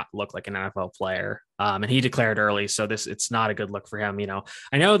did not look like an NFL player. And he declared early. So it's not a good look for him.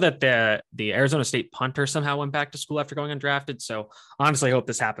 I know that the Arizona State punter somehow went back to school after going undrafted. So honestly, I hope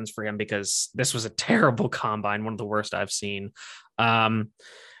this happens for him because this was a terrible combine. One of the worst I've seen. In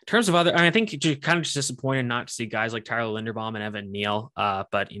terms of I think you're kind of just disappointed not to see guys like Tyler Linderbaum and Evan Neal.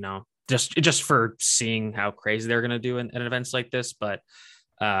 But just for seeing how crazy they're going to do in events like this. But,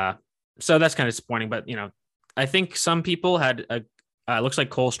 so that's kind of disappointing, but I think some people had looks like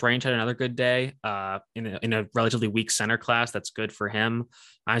Cole Strange had another good day in a relatively weak center class. That's good for him.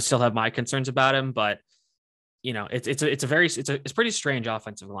 I still have my concerns about him, but it's a pretty strange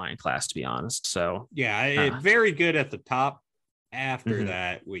offensive line class, to be honest. So yeah, very good at the top. After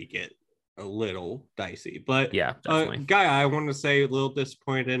that, we get a little dicey. But Yeah, definitely. Guy, I want to say a little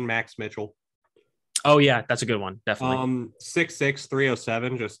disappointed in Max Mitchell. Oh yeah, that's a good one. Definitely. 6'6",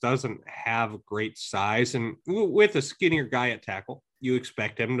 307 just doesn't have great size, and with a skinnier guy at tackle, you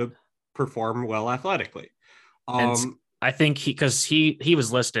expect him to perform well athletically. And I think he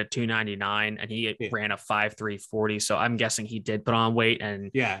was listed at 299 and he ran a 5.340. So I'm guessing he did put on weight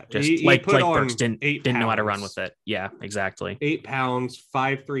and just he put on Burks didn't know how to run with it. Yeah, exactly. 8 pounds,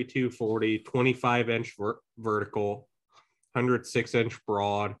 5'3", 240, 25-inch vertical, 106-inch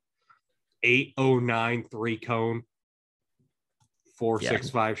broad, 809 3 cone,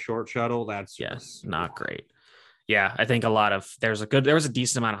 465 short shuttle. That's just not great. Yeah, I think there was a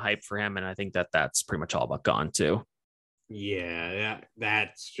decent amount of hype for him, and I think that's pretty much all but gone too. Yeah,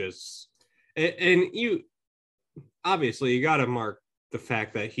 that's just, and you obviously you got to mark the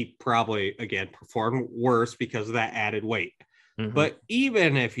fact that he probably again performed worse because of that added weight. Mm-hmm. But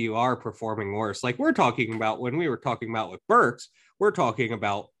even if you are performing worse, like we're talking about when we were talking about with Burks, we're talking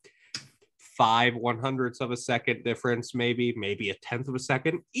about 5 100ths of a second difference, maybe a 10th of a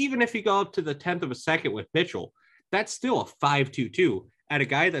second. Even if you go up to the 10th of a second with Mitchell, that's still a 5.22 at a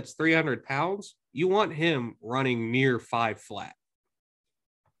guy that's 300 pounds. You want him running near 5 flat.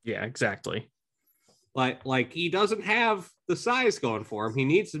 Yeah, exactly. Like he doesn't have the size going for him. He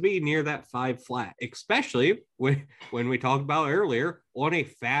needs to be near that 5 flat, especially when we talked about earlier on a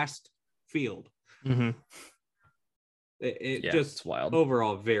fast field. Mm-hmm. It just wild.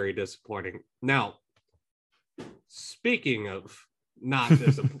 Overall very disappointing. Now, speaking of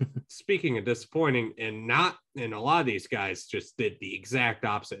speaking of disappointing, and a lot of these guys just did the exact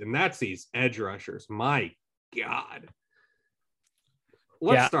opposite, and that's these edge rushers. My God.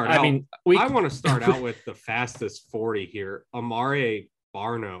 Let's start out. I want to start out with the fastest 40 here. Amare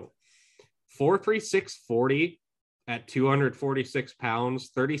Barno, 4.36 40 at 246 pounds,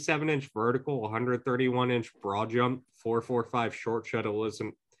 37-inch vertical, 131-inch broad jump, 4.45 short shuttle.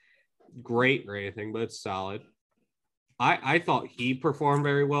 Isn't great or anything, but it's solid. I thought he performed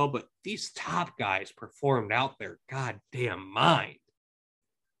very well, but these top guys performed out their goddamn mind.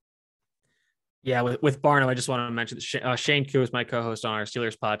 Yeah, with Barno, I just want to mention that Shane Koo is my co-host on our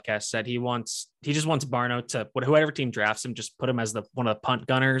Steelers podcast. Said he just wants Barno to whoever team drafts him, just put him as one of the punt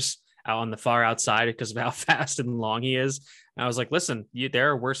gunners out on the far outside because of how fast and long he is. And I was like, listen,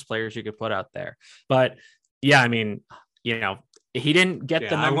 there are worse players you could put out there. But yeah, I mean, he didn't get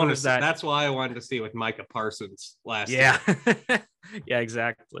the numbers that's why I wanted to see with Micah Parsons last year. Yeah,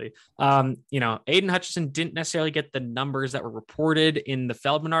 exactly. Aiden Hutchinson didn't necessarily get the numbers that were reported in the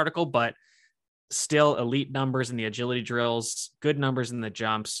Feldman article, but still elite numbers in the agility drills, good numbers in the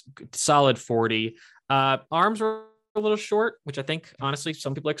jumps, solid 40. Arms were a little short, which I think honestly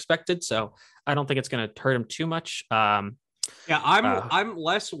some people expected. So I don't think it's going to hurt him too much. I'm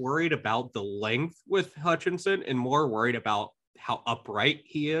less worried about the length with Hutchinson and more worried about how upright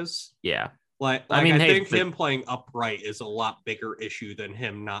he is. Yeah. I think him playing upright is a lot bigger issue than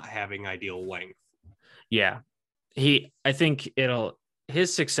him not having ideal length. Yeah. I think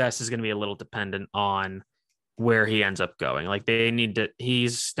his success is going to be a little dependent on where he ends up going. Like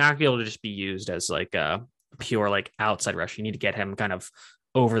he's not going to be able to just be used as like a pure like outside rush. You need to get him kind of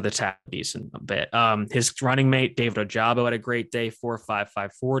over the top decent a bit. His running mate, David Ojabo, had a great day,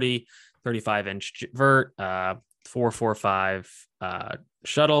 4.55 40, 35-inch vert, 4.45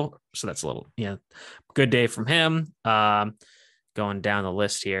 shuttle. So that's a little, good day from him. Going down the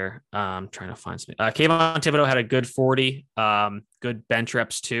list here, trying to find something. Kayvon Thibodeau had a good 40, good bench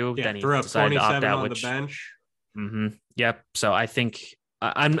reps too. Yeah, then he decided to opt out on the bench. Mm-hmm, yep. So I think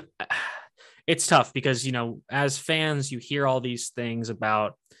it's tough because, as fans, you hear all these things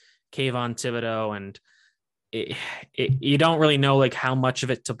about Kayvon Thibodeau and you don't really know like how much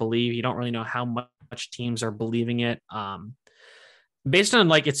of it to believe. You don't really know how much teams are believing it. Based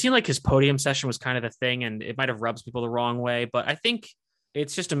on it seemed like his podium session was kind of the thing and it might've rubbed people the wrong way, but I think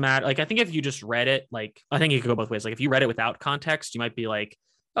it's just a matter. I think if you just read it, I think it could go both ways. Like if you read it without context, you might be like,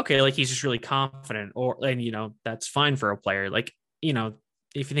 okay, like he's just really confident and that's fine for a player. If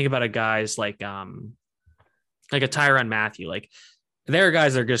you think about a guys like a Tyrann Mathieu, there are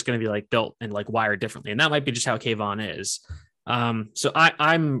guys that are just going to be built and wired differently. And that might be just how Kayvon is. So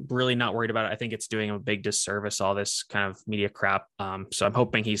I'm really not worried about it. I think it's doing him a big disservice, all this kind of media crap. So I'm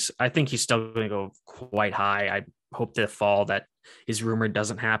hoping I think he's still going to go quite high. I hope the fall that is rumored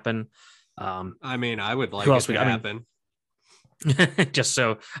doesn't happen. I would like it to happen. Just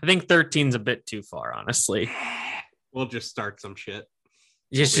so I think 13's a bit too far, honestly. We'll just start some shit.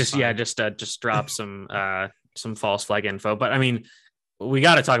 Just drop some false flag info. But we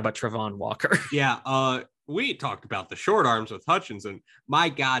got to talk about Travon Walker. Yeah. we talked about the short arms with Hutchinson. My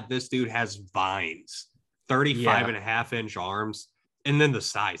God, this dude has vines, 35 and a half inch arms. And then the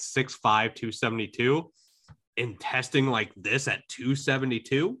size, 6'5", 272. And testing like this at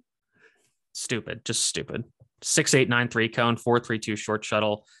 272. Stupid, just stupid. 6'8", 9'3" cone, 4.32 short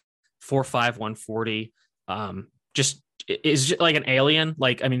shuttle, 4.5, 140. Just is just like an alien.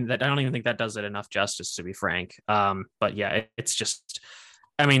 Like, I mean, I don't even think that does it enough justice, to be frank. But yeah, it's just,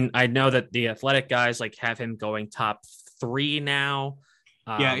 I mean, I know that the athletic guys like have him going top 3 now.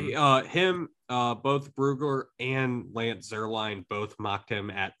 Him, both Brugler and Lance Zierlein both mocked him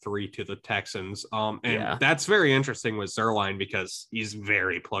at 3 to the Texans. That's very interesting with Zierlein because he's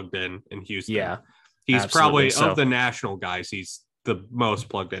very plugged in Houston. Yeah, he's absolutely. probably of the national guys, he's the most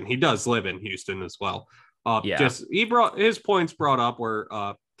plugged in. He does live in Houston as well. He brought his points brought up where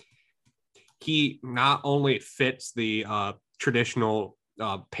he not only fits the traditional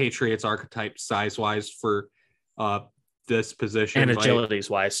Patriots archetype size wise for this position and agilities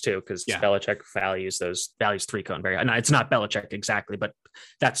wise too, because Belichick values 3-cone very high. No, it's not Belichick exactly, but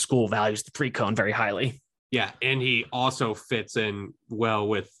that school values the 3-cone very highly. Yeah, and he also fits in well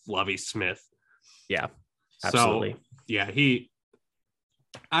with Lovie Smith. Yeah, absolutely. So,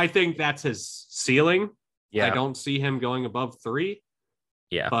 I think that's his ceiling. Yeah, I don't see him going above 3.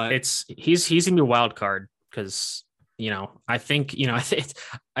 Yeah, but he's gonna be a wild card because I think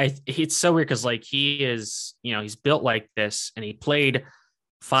it's so weird because like he is he's built like this and he played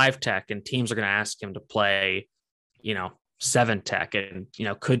 5 tech and teams are gonna ask him to play 7 tech and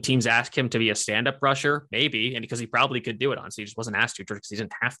could teams ask him to be a stand-up rusher? Maybe, and because he probably could do it on, so he just wasn't asked to because he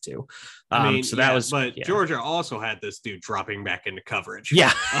didn't have to. Georgia also had this dude dropping back into coverage.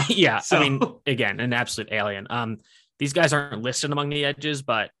 So, I mean, again, an absolute alien. These guys aren't listed among the edges,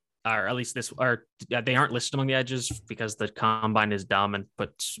 but or at least they aren't listed among the edges because the combine is dumb and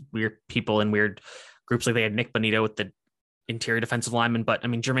puts weird people in weird groups. Like they had Nick Bonito with the interior defensive lineman, but I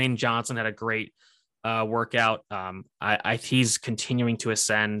mean, Jermaine Johnson had a great workout. He's continuing to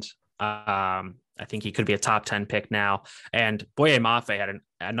ascend. I think he could be a top 10 pick now. And Boye Mafe had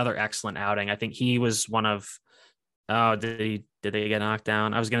another excellent outing. I think he was one of. Did they get knocked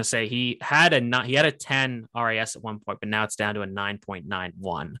down? I was going to say he had a 10 RAS at one point, but now it's down to a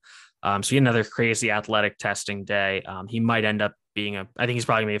 9.91. So he had another crazy athletic testing day. He might end up being I think he's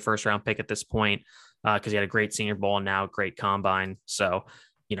probably going to be a first round pick at this point because he had a great Senior Bowl and now a great combine. So,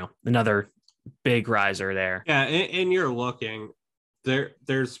 another big riser there. Yeah, and you're looking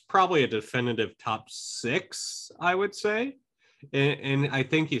there's probably a definitive top 6, I would say, and I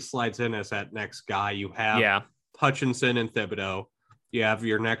think he slides in as that next guy. You have Hutchinson and Thibodeau. You have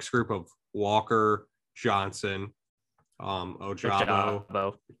your next group of Walker, Johnson,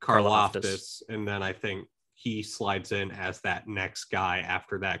 Ojabo, Karlaftis, and then I think he slides in as that next guy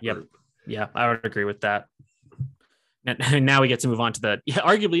after that group. Yeah, I would agree with that. And now we get to move on to the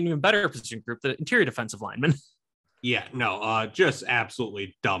arguably even better position group, the interior defensive linemen. Yeah, no, just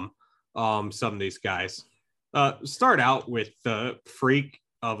absolutely dumb. Some of these guys. Start out with the freak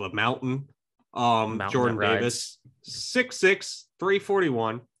of a mountain. Jordan Davis, 6'6",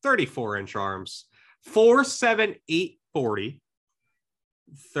 341, 34-inch arms, 4'7", 840,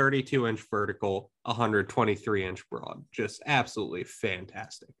 32-inch vertical, 123-inch broad. Just absolutely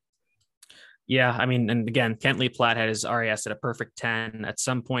fantastic. Yeah, I mean, and again, Kentley Platt had his RAS at a perfect 10. At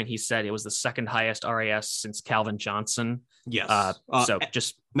some point, he said it was the second highest RAS since Calvin Johnson. Yes. So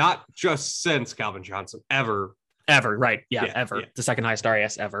just not just since Calvin Johnson, ever. Right. Ever. The second highest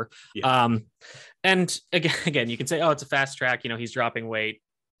RAS ever. Yeah. And again, you can say, oh, it's a fast track. He's dropping weight.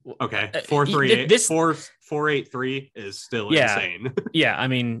 Okay. 4.83 is still insane. Yeah. I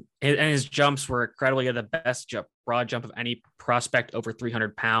mean, his jumps were incredibly the best broad jump of any prospect over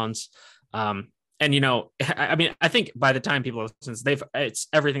 300 pounds. And I mean, I think by the time people listen, it's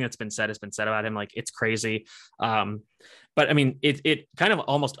everything that's been said has been said about him. Like, it's crazy. But I mean, it kind of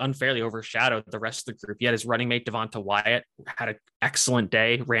almost unfairly overshadowed the rest of the group. He had his running mate Devonta Wyatt had an excellent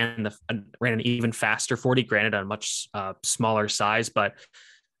day, ran an even faster 40, granted on a much smaller size, but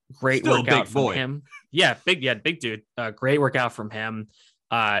great still workout big from boy. him. Yeah, big dude. Great workout from him.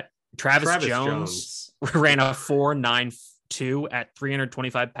 Travis Jones ran a 4.92 at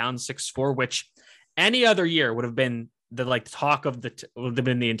 325 pounds, 6'4", which any other year would have been the talk of would have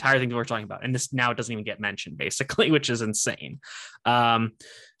been the entire thing that we're talking about. And this now it doesn't even get mentioned basically, which is insane. Going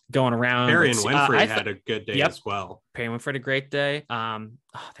around. Perry and Winfrey had a good day as well. Perry and Winfrey had a great day.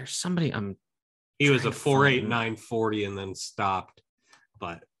 There's somebody he was a 4.8, 940 and then stopped,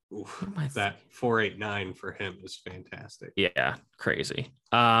 but that 4.89 for him is fantastic. Yeah, crazy.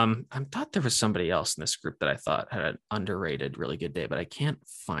 I thought there was somebody else in this group that I thought had an underrated, really good day, but I can't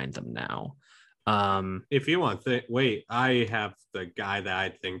find them now. If you want, wait, I have the guy that I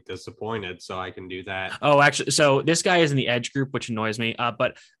think disappointed, so I can do that. Oh, actually, so this guy is in the edge group, which annoys me.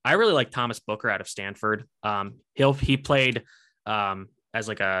 But I really like Thomas Booker out of Stanford. He played as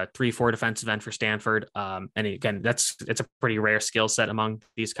like a 3-4 defensive end for Stanford. And again, it's a pretty rare skill set among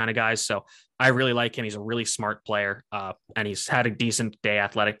these kind of guys. So I really like him. He's a really smart player, and he's had a decent day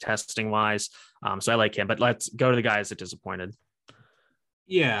athletic testing wise. So I like him. But let's go to the guys that disappointed.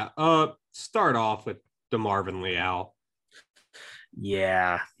 Yeah. Start off with DeMarvin Leal.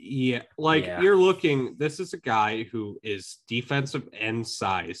 Yeah. You're looking, this is a guy who is defensive end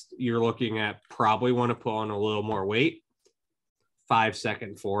sized. You're looking at probably want to put on a little more weight.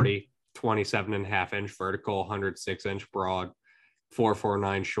 5'2", 40, 27.5-inch vertical, 106-inch broad,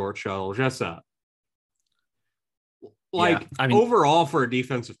 4.49 short shuttle. Just overall for a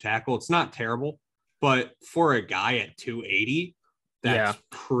defensive tackle, it's not terrible, but for a guy at 280, that's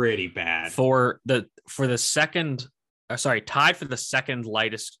pretty bad. Tied for the second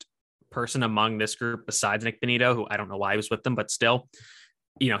lightest person among this group besides Nick Benito, who I don't know why he was with them, but still,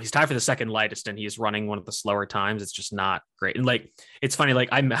 he's tied for the second lightest and he's running one of the slower times. It's just not great. And it's funny,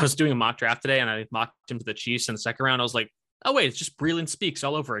 I was doing a mock draft today and I mocked him to the Chiefs in the second round. I was like, oh wait, it's just Breland Speaks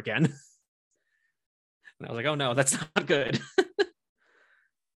all over again. And I was like, oh no, that's not good.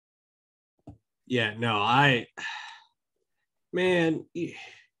 Yeah, no, man,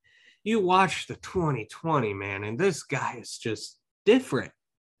 you watch the 2020, man, and this guy is just different.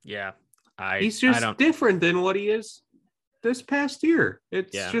 Yeah. He's just different than what he is this past year.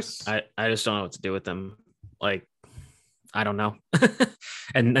 It's just I just don't know what to do with them. I don't know.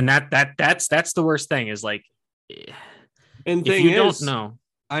 and that's the worst thing is and thing is, don't know.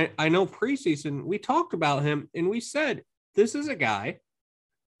 I know preseason we talked about him and we said this is a guy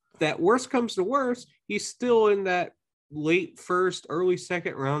that worst comes to worst, he's still in that late first, early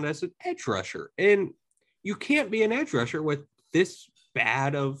second round as an edge rusher. And you can't be an edge rusher with this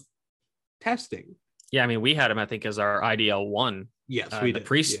bad of testing. Yeah, I mean, we had him, I think, as our IDL 1. Yes, we did. The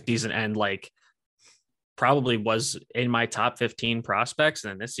preseason and probably was in my top 15 prospects.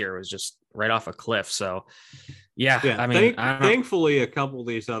 And then this year was just right off a cliff. So, yeah. I mean, thankfully, a couple of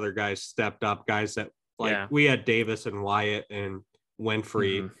these other guys stepped up, guys that we had Davis and Wyatt and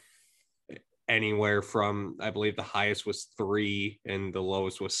Winfrey. Mm-hmm. Anywhere from, I believe the highest was 3 and the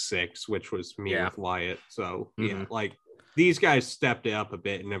lowest was 6, which was me with Wyatt. So these guys stepped it up a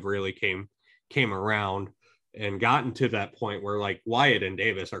bit and have really came around and gotten to that point where Wyatt and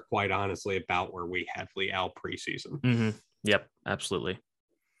Davis are quite honestly about where we had Leal preseason. Mm-hmm. Yep, absolutely.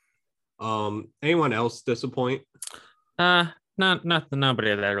 Anyone else disappoint? Nobody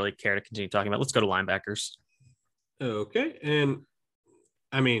that I really care to continue talking about. Let's go to linebackers. Okay, and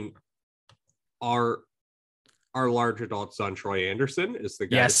I mean, our large adult son Troy Anderson is the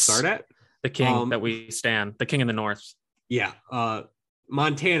guy to start at. The king that we stand, the king in the north. Yeah.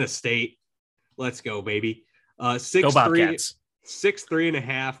 Montana State. Let's go, baby. 6'3", 6'3.5",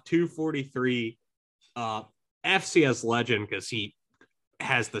 243. FCS legend because he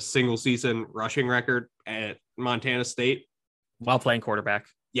has the single season rushing record at Montana State while playing quarterback.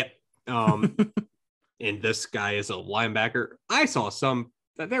 Yep. And this guy is a linebacker. I saw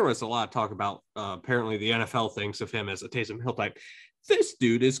there was a lot of talk about apparently the NFL thinks of him as a Taysom Hill type. This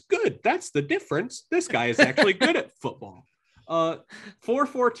dude is good. That's the difference. This guy is actually good at football. 4'4",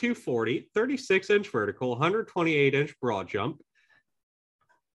 240, 36-inch vertical, 128-inch broad jump.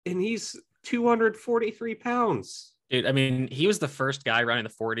 And he's 243 pounds. Dude, I mean, he was the first guy running the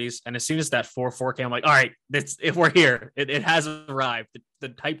 40s. And as soon as that 4.4 came, I'm like, all right, if we're here, it has arrived.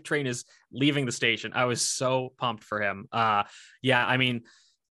 The hype train is leaving the station. I was so pumped for him. I mean,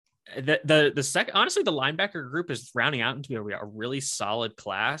 the second, honestly, the linebacker group is rounding out into a really solid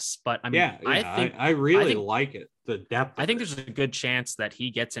class. But I mean, I really like it. The depth. I think there's a good chance that he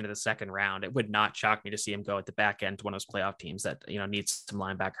gets into the second round. It would not shock me to see him go at the back end to one of those playoff teams that needs some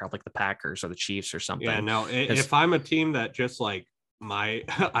linebacker help, like the Packers or the Chiefs or something. Yeah, no. If I'm a team that just I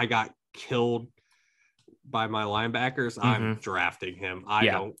got killed by my linebackers, mm-hmm. I'm drafting him. I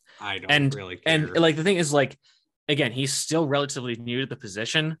don't really care. And the thing is, again, he's still relatively new to the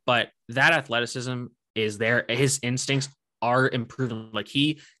position, but that athleticism is there. His instincts are improving.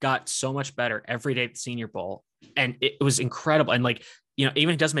 He got so much better every day at the Senior Bowl, and it was incredible. And even if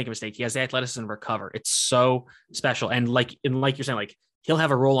he does make a mistake, he has the athleticism to recover. It's so special. And like you're saying, he'll have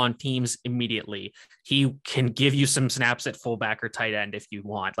a role on teams immediately. He can give you some snaps at fullback or tight end if you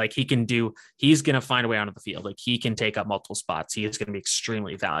want. He's going to find a way onto the field. He can take up multiple spots. He is going to be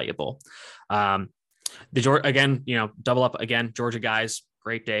extremely valuable. Double up again, Georgia guys,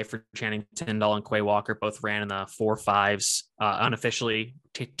 Great day for Channing Tindall and Quay Walker. Both ran in the 4.5s. Unofficially,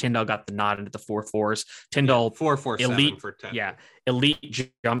 Tindall got the nod into the 4.4s. Tindall 4.47 elite for 10. Yeah,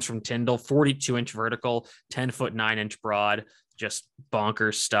 elite jumps from Tindall, 42-inch vertical, 10-foot 9-inch broad, just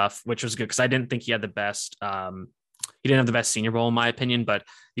bonkers stuff, which was good because I didn't think he had the best. He didn't have the best Senior Bowl in my opinion, but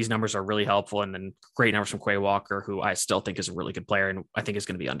these numbers are really helpful, and then great numbers from Quay Walker, who I still think is a really good player and I think is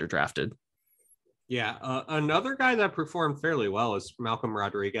going to be underdrafted. Yeah, another guy that performed fairly well is Malcolm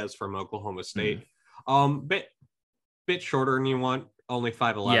Rodriguez from Oklahoma State. Bit shorter than you want, only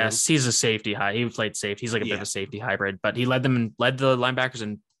 5'11". Yes, he's a safety high. He played safety. He's like a bit of a safety hybrid, but he led the linebackers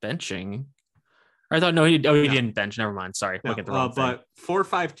in benching. Or I thought he didn't bench. Never mind. Sorry, looking at the wrong thing. But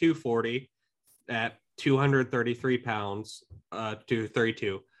 4.5, 240 at 233 pounds to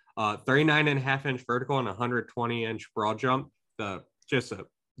 32, 39.5-inch vertical and 120-inch broad jump. Just a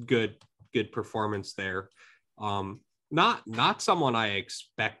good performance there. Not someone I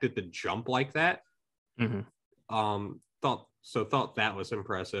expected to jump like that. Mm-hmm. Thought that was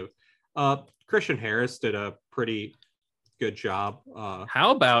impressive. Christian Harris did a pretty good job.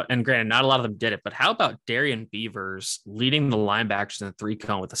 How about, and granted, not a lot of them did it, but how about Darian Beavers leading the linebackers in the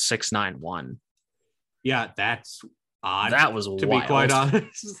 3-cone with a 6.91? Yeah, that's odd. That was to wild. Be quite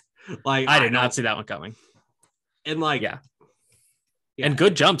honest. Like I did not see that one coming. And yeah. And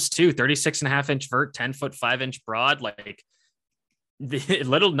good jumps too. 36.5-inch vert, 10-foot 5-inch broad. Like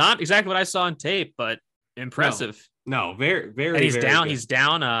not exactly what I saw on tape, but impressive. No, very, very. And he's very down. good. He's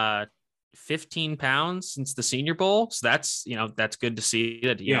down 15 pounds since the Senior Bowl. So that's good to see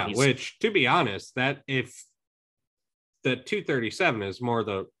that. Which, to be honest, that if the 237 is more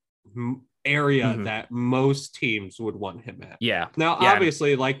the area that most teams would want him at. Yeah. Now,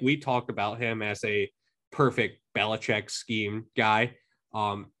 obviously, like we talked about him as a perfect Belichick scheme guy.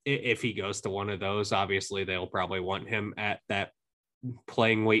 If he goes to one of those, obviously they'll probably want him at that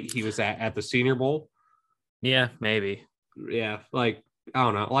playing weight he was at the Senior Bowl. Yeah, maybe. Yeah, like I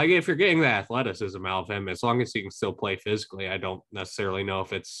don't know. Like if you're getting the athleticism out of him, as long as he can still play physically, I don't necessarily know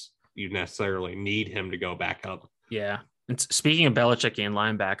if you necessarily need him to go back up. Yeah. And speaking of Belichick and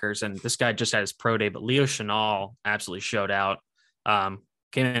linebackers, and this guy just had his pro day, but Leo Chenal absolutely showed out.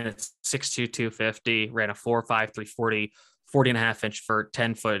 Came in at 6'2", 250, ran a 4.5, 340, 40.5-inch vert,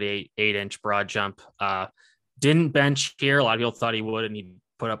 10-foot 8-inch broad jump. Didn't bench here. A lot of people thought he would, and he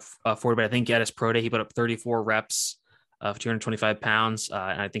put up 40, but I think at his pro day, he put up 34 reps of 225 pounds.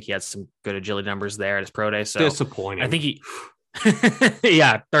 And I think he had some good agility numbers there at his pro day. So disappointing. I think he,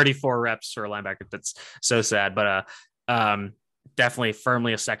 34 reps for a linebacker. That's so sad, but definitely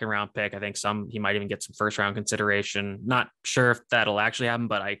firmly a second round pick. I think he might even get some first round consideration. Not sure if that'll actually happen,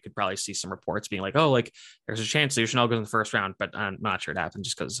 but I could probably see some reports being like, oh, like there's a chance Leo Chenal goes in the first round, but I'm not sure it happened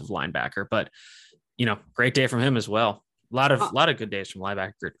just because of linebacker. But great day from him as well. A lot of good days from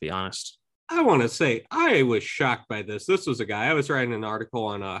linebacker, to be honest. I want to say I was shocked by this. This was a guy I was writing an article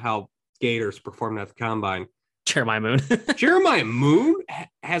on how Gators performed at the combine. Jeremiah Moon. Jeremiah Moon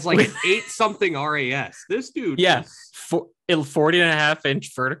has like an 8-something RAS. This dude,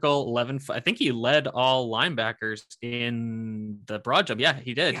 40.5-inch vertical, 11. I think he led all linebackers in the broad jump. Yeah,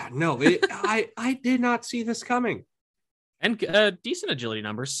 he did. Yeah, no, I did not see this coming. And decent agility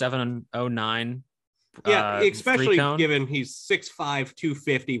numbers, 709. Yeah, especially given he's 6'5",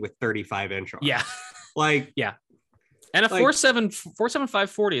 250 with 35-inch arms. Yeah, yeah, and a 4.7,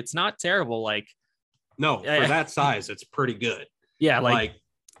 540. It's not terrible. Like, no, for that size, it's pretty good. Yeah, like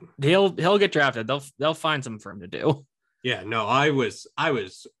he'll get drafted. They'll find something for him to do. Yeah, no, I was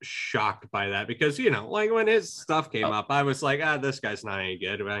shocked by that because like when his stuff came up, I was like, this guy's not any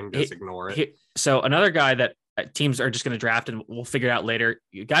good. I can just ignore it. So another guy that teams are just going to draft and we'll figure it out later.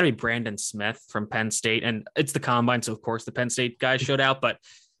 You got to be Brandon Smith from Penn State, and it's the combine, so of course the Penn State guy showed out, but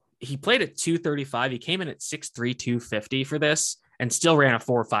he played at 235. He came in at 6'3", 250 for this, and still ran a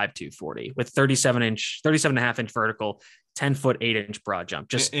 4.5, 240 with 37.5-inch vertical, 10-foot 8-inch broad jump.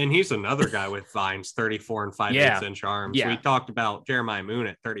 And he's another guy with Vines, 34 and 5/8-inch arms. Yeah. We talked about Jeremiah Moon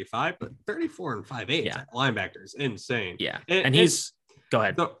at 35, but 34 and 5/8 linebacker is insane. Yeah, and he's go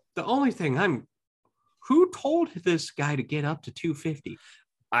ahead. The only thing who told this guy to get up to 250?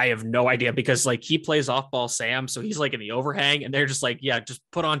 I have no idea because like he plays off ball Sam. So he's like in the overhang and they're just like, yeah, just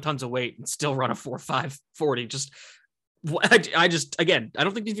put on tons of weight and still run a 4.5 40. I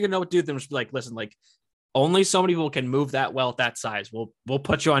don't think you're going to know what to do with them. Just be like, listen, like only so many people can move that well at that size. We'll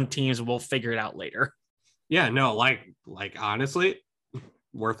put you on teams and we'll figure it out later. Yeah, no, like honestly,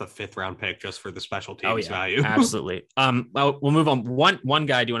 worth a 5th round pick just for the special teams value. Absolutely. Well, we'll move on. One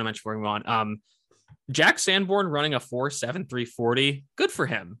guy I do want to mention before we move on. Jack Sanborn running a 4.7 340. Good for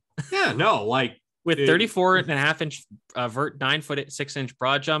him. Yeah, no, like with 34 and a half inch vert, 9 foot 6 inch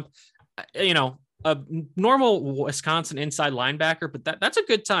broad jump. A normal Wisconsin inside linebacker, but that's a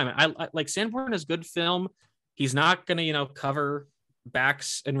good time. I like Sanborn has good film. He's not going to, cover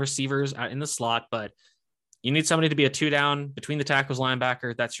backs and receivers in the slot, but you need somebody to be a 2-down between the tackles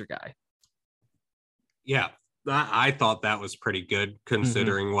linebacker. That's your guy. Yeah. I thought that was pretty good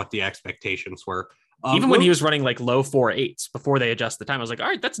considering what the expectations were. Even when he was running like low 4.8s before they adjust the time, I was like, all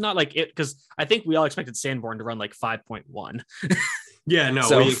right, that's not like it. Cause I think we all expected Sanborn to run like 5.1. Yeah, no,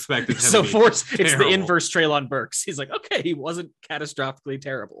 we expected him so to be it's terrible. the inverse Treylon Burks. He's like, okay, he wasn't catastrophically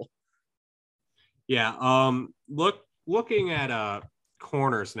terrible. Yeah. Looking at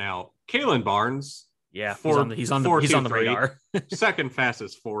corners now, Kalen Barnes. Yeah, he's on the radar. Second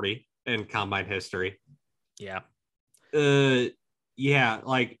fastest 40 in combine history. Yeah. Yeah,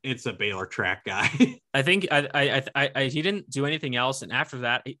 like it's a Baylor track guy. I think I he didn't do anything else, and after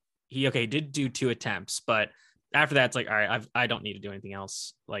that, he did do 2 attempts, but after that, it's like, all right, I don't need to do anything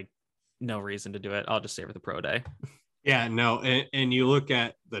else. Like, no reason to do it. I'll just savor the pro day. Yeah, no, and you look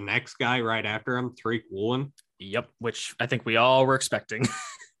at the next guy right after him, Tariq Woolen. Yep, which I think we all were expecting.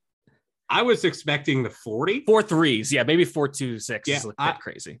 I was expecting the 40. 4.3s, yeah, maybe 4.26 is a bit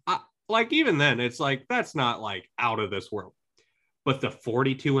crazy. Like even then, it's like that's not like out of this world. But the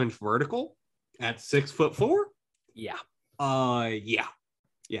 42-inch vertical at 6'4", yeah,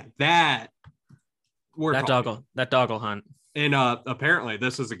 that dog will hunt. And apparently,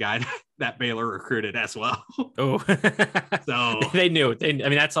 this is a guy that Baylor recruited as well. Oh, so they knew.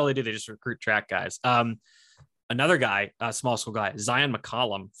 That's all they do. They just recruit track guys. Another guy, small school guy, Zion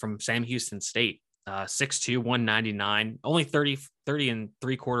McCollum from Sam Houston State, 6'2", 199, only 30 and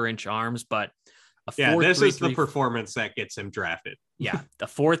 3/4 inch arms, but this is the performance that gets him drafted. Yeah, the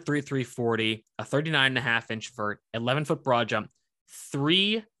 4.33 40, a 39 and a half inch vert, 11 foot broad jump,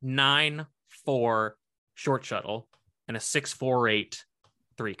 3.94 short shuttle, and a 6.48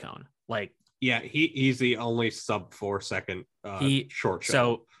 3 cone. Like, yeah, he's the only sub 4 second short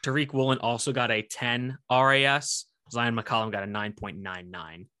shuttle. So Tariq Woolen also got a 10 RAS. Zion McCollum got a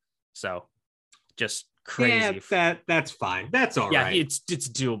 9.99. So just crazy. Yeah, that's fine. That's all right. Yeah, it's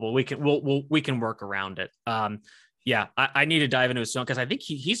doable. We can work around it. Yeah, I need to dive into his film because I think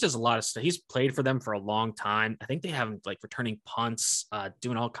he does a lot of stuff. He's played for them for a long time. I think they have him like returning punts,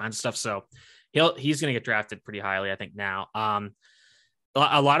 doing all kinds of stuff. So he's going to get drafted pretty highly, I think now.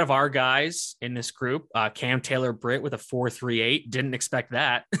 A lot of our guys in this group, Cam Taylor-Britt with a 4.38, didn't expect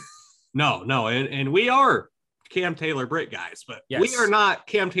that. No, and we are Cam Taylor-Britt guys, but we are not.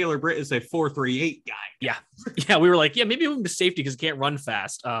 Cam Taylor-Britt is a 4.38 guy. Yeah, we were like, maybe move him to safety because he can't run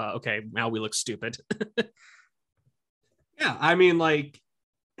fast. Okay, now we look stupid. Yeah, I mean, like,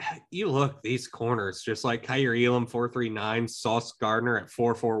 you look these corners, just like Kyrie Elam 4.39, Sauce Gardner at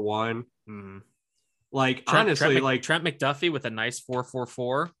 4.41. Like, honestly, like Trent McDuffie with a nice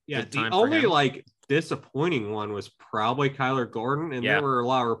 4.44. Yeah, the only like disappointing one was probably Kyler Gordon, and there were a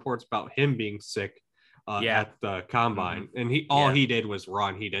lot of reports about him being sick at the combine, and he did was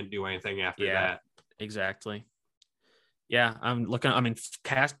run. He didn't do anything after that. Exactly. Yeah, I'm looking. I mean,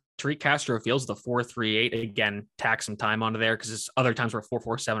 Tariq Castro Fields the 4.38 again. Tack some time onto there because his other times were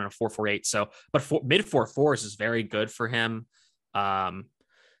 4.47 and a 4.48. So, but mid 4.4s is very good for him. I'm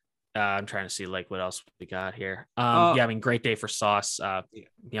trying to see like what else we got here. I mean, great day for Sauce.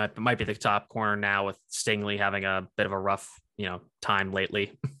 It might be the top corner now with Stingley having a bit of a rough, time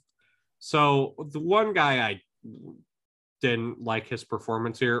lately. So the one guy I didn't like his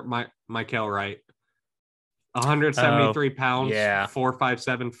performance here, Michael Wright, 173 pounds,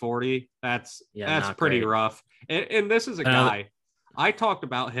 4.57 40. That's pretty great. Rough. And this is a guy I talked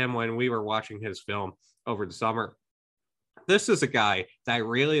about him when we were watching his film over the summer. This is a guy that I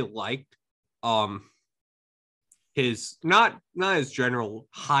really liked. His not his general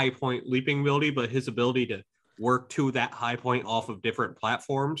high point leaping ability, but his ability to work to that high point off of different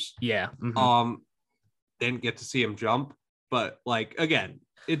platforms. Yeah. Didn't get to see him jump, but like again,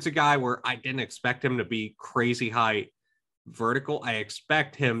 it's a guy where I didn't expect him to be crazy high vertical. I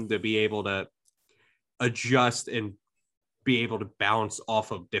expect him to be able to adjust and be able to bounce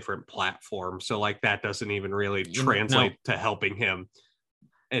off of different platforms. So like that doesn't even really translate to helping him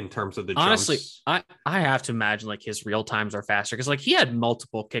in terms of the honestly jumps. I have to imagine like his real times are faster because like he had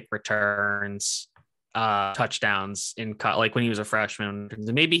multiple kick returns, touchdowns in like when he was a freshman.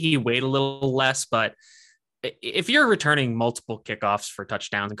 Maybe he weighed a little less, but if you're returning multiple kickoffs for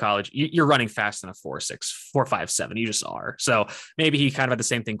touchdowns in college, you're running faster than a 4.6, 4.57. You just are. So maybe he kind of had the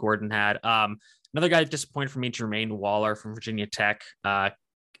same thing Gordon had. Another guy disappointed for me, Jermaine Waller from Virginia Tech,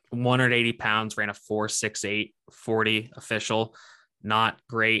 180 pounds, ran a 4.68 40 official. Not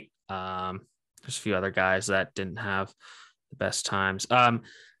great. There's a few other guys that didn't have the best times.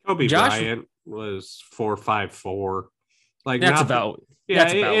 Kobe Josh, Bryant was 4.54. Like that's nothing. about Yeah,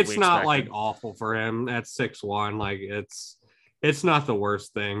 that's about what it's we not expected. like awful for him at 6'1". Like it's not the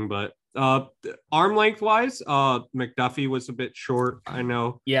worst thing, but arm length wise, McDuffie was a bit short. I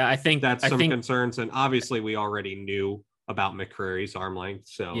know Yeah, that's some concerns, and obviously we already knew about McCreary's arm length,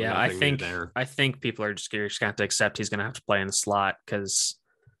 so yeah, nothing new there. I think people are just going to have to accept he's going to have to play in the slot because,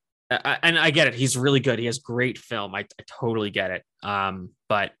 and I get it, he's really good. He has great film. I totally get it.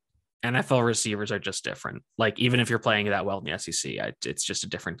 But NFL receivers are just different. Like even if you're playing that well in the SEC, it's just a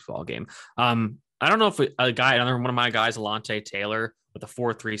different ball game. I don't know if another one of my guys, Alontae Taylor, with a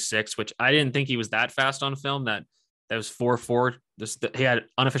 4.36, which I didn't think he was that fast on film. That was 4.4. He had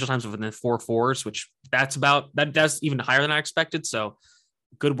unofficial times within 4.4s, which that's even higher than I expected. So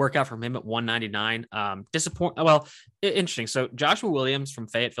good workout from him at 199. Interesting. So Joshua Williams from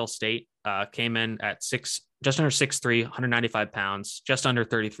Fayetteville State came in at just under 6'3", 195 pounds, just under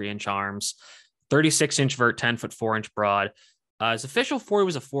 33-inch arms, 36-inch vert, 10-foot 4-inch broad. His official 40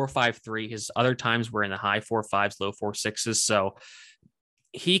 was a 4.53. His other times were in the high 4.5s, low 4.6s. So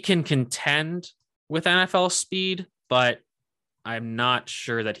he can contend with NFL speed, but I'm not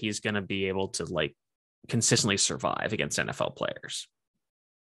sure that he's going to be able to like consistently survive against NFL players.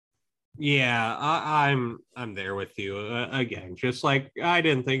 Yeah, I'm there with you again. Just like I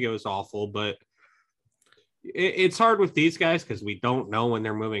didn't think it was awful, but it's hard with these guys because we don't know when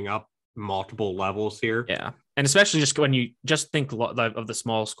they're moving up multiple levels here. Yeah. And especially just when you just think of the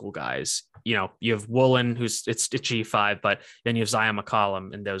small school guys, you know, you have Woolen, who's it's G5, but then you have Zion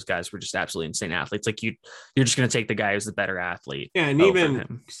McCollum, and those guys were just absolutely insane athletes. Like you're just going to take the guy who's the better athlete. Yeah, and even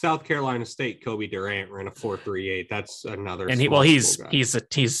him. South Carolina State, Kobe Durant ran a 4.38. That's another. And he's a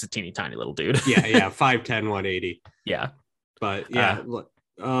teeny tiny little dude. yeah, 5'10", 180. Yeah, but yeah,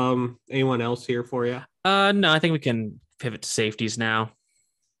 anyone else here for you? No, I think we can pivot to safeties now.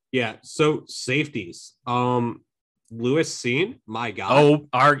 Yeah, so safeties. Lewis Cine, my God.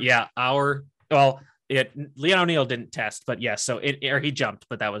 Leon O'Neal didn't test, but yes, he jumped,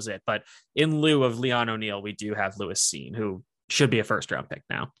 but that was it. But in lieu of Leon O'Neal, we do have Lewis Cine, who should be a first-round pick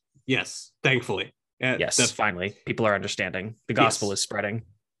now. Yes, thankfully. Yes, finally, people are understanding. The gospel is spreading.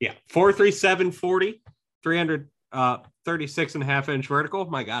 Yeah, 4.37 40, 336 and a half inch vertical.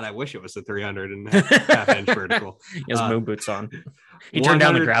 My God, I wish it was a 300 and a half inch vertical. He has moon boots on. He turned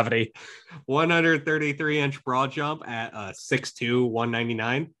down the gravity. 133 inch broad jump at 6'2",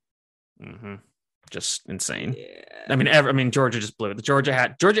 199. Mm-hmm. Just insane. Yeah. I mean, Georgia just blew it. Georgia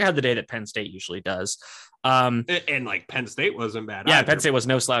had the day that Penn State usually does. And like Penn State wasn't bad. Yeah, either. Penn State was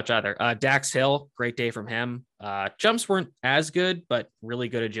no slouch either. Dax Hill, great day from him. Jumps weren't as good, but really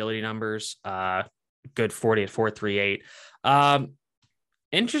good agility numbers. Good 40 at 4.38.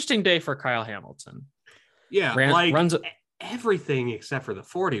 Interesting day for Kyle Hamilton. Yeah, runs everything except for the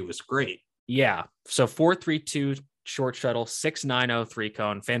 40 was great. Yeah, so 4.32 short shuttle, 6.90 3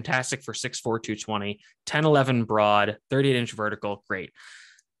 cone, fantastic for 6'4", 220, 10.11 broad, 38-inch vertical, great.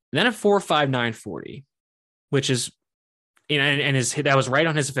 And then a 4.59 40, which is, and that was right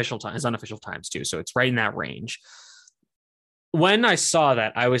on his unofficial times too. So it's right in that range. When I saw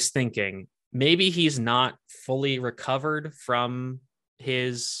that, I was thinking maybe he's not fully recovered from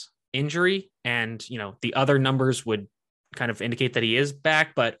his injury, and the other numbers would kind of indicate that he is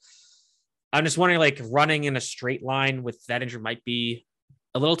back, but I'm just wondering, like, running in a straight line with that injury might be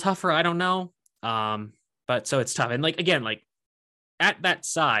a little tougher. I don't know. But so it's tough. And like, again, like at that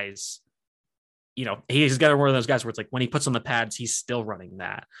size, he's got one of those guys where it's like when he puts on the pads, he's still running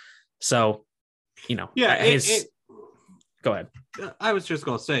that. So, go ahead. I was just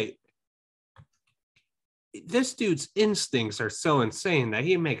going to say, this dude's instincts are so insane that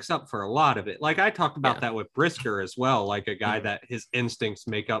he makes up for a lot of it. Like I talked about that with Brisker as well, like a guy that his instincts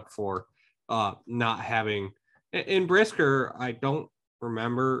make up for not having. In Brisker, I don't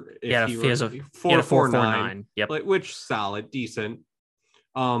remember if he has a 4.49. Yep, which solid, decent.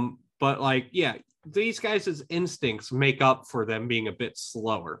 But like, yeah, these guys' instincts make up for them being a bit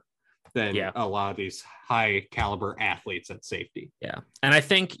slower than a lot of these high caliber athletes at safety. Yeah. And I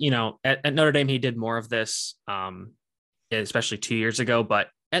think, at Notre Dame, he did more of this, especially 2 years ago, but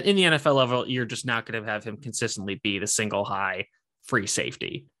in the NFL level, you're just not going to have him consistently be the single high free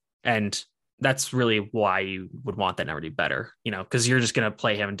safety. And that's really why you would want that number to be better, because you're just going to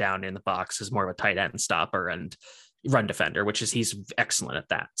play him down in the box as more of a tight end stopper and run defender, he's excellent at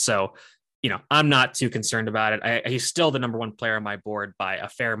that. So, I'm not too concerned about it. He's still the number one player on my board by a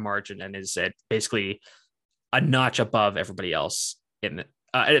fair margin and is basically a notch above everybody else a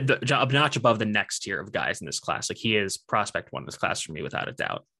notch above the next tier of guys in this class. Like he is prospect one in this class for me without a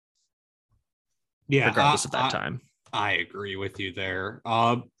doubt. Yeah, regardless of that time. I agree with you there.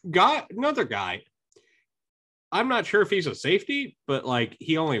 Got another guy. I'm not sure if he's a safety, but like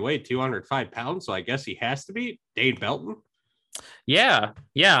he only weighed 205 pounds, so I guess he has to be Dade Belton. Yeah,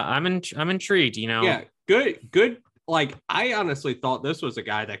 I'm intrigued. Yeah, good. Like I honestly thought this was a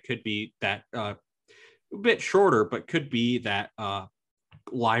guy that could be that a bit shorter, but could be that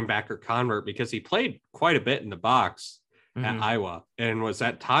linebacker convert because he played quite a bit in the box at Iowa and was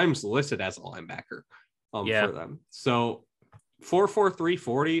at times listed as a linebacker for them. So 4'4",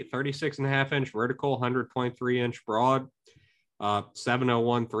 340, 36.5-inch vertical, 100.3-inch broad,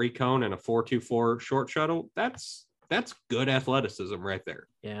 701 3-cone, and a 424 short shuttle. That's good athleticism right there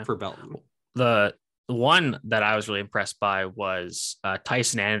for Belton. The one that I was really impressed by was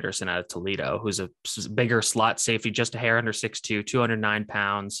Tyson Anderson out of Toledo, who's a bigger slot safety, just a hair under 6'2", 209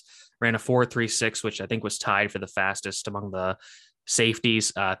 pounds, ran a 4.36, which I think was tied for the fastest among the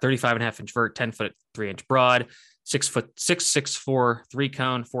safeties, 35.5-inch vert, 10-foot 3-inch broad, 6'4",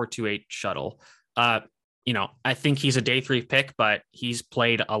 3-cone, 428 shuttle. I think he's a day 3 pick, but he's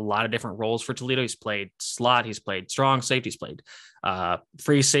played a lot of different roles for Toledo. He's played slot, he's played strong safety, he's played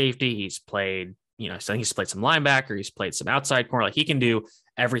free safety, he's played, so he's played some linebacker, he's played some outside corner. Like he can do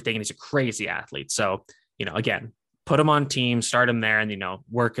everything, and he's a crazy athlete. So, again, put him on teams, start him there, and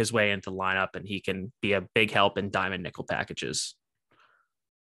work his way into the lineup, and he can be a big help in diamond nickel packages.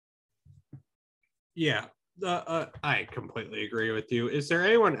 Yeah. I completely agree with you. Is there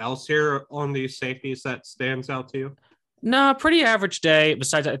anyone else here on these safeties that stands out to you? No, pretty average day.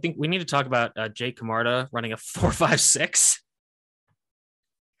 Besides, I think we need to talk about Jake Camarda running a 4.56.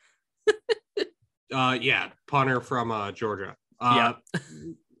 Punter from Georgia. Yeah.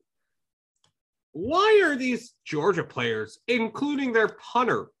 Why are these Georgia players, including their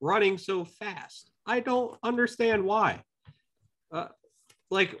punter, running so fast? I don't understand why.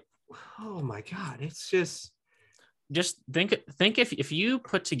 Oh my God, it's just think if you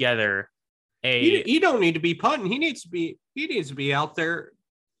put together he don't need to be punting. He needs to be out there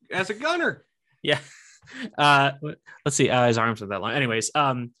as a gunner. Yeah. Let's see. His arms are that long. Anyways,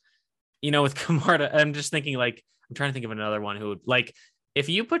 with Camarda, I'm just thinking I'm trying to think of another one who would if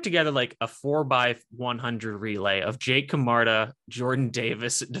you put together a 4x100 relay of Jake Camarda, Jordan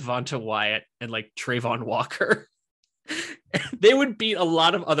Davis, Devonta Wyatt, and Trayvon Walker. They would beat a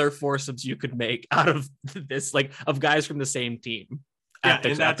lot of other foursomes you could make out of this, of guys from the same team.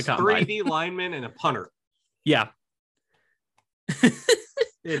 And that's 3D linemen and a punter. Yeah. I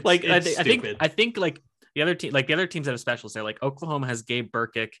think the other team, the other teams that have specialists there, Oklahoma has Gabe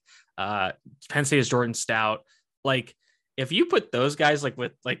Burkick, Penn State has Jordan Stout. If you put those guys say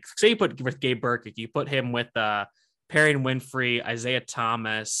you put with Gabe Burkick, you put him with Perry and Winfrey, Isaiah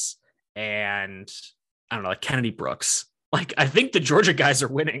Thomas, and I don't know, Kennedy Brooks. I think the Georgia guys are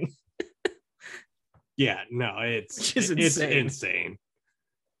winning. Yeah, no, it's insane.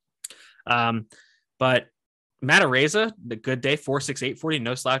 But Matt Araiza, the good day, 4.6, 840,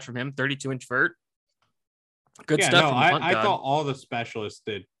 no slouch from him, 32-inch vert. Good stuff. No, I thought all the specialists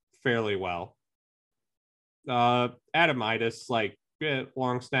did fairly well. Adamitis,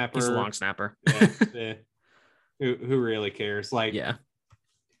 long snapper. He's a long snapper. Who really cares? Yeah.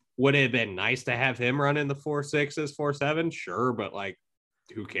 Would it have been nice to have him run in the 4.6s, 4.7? Sure, but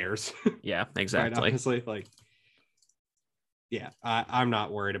who cares? Yeah, exactly. Right, honestly, I'm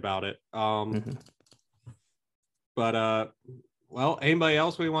not worried about it. But anybody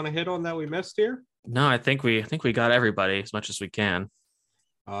else we want to hit on that we missed here? No, I think we got everybody as much as we can.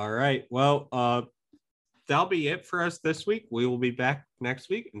 All right. Well, that'll be it for us this week. We will be back next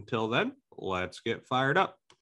week. Until then, let's get fired up.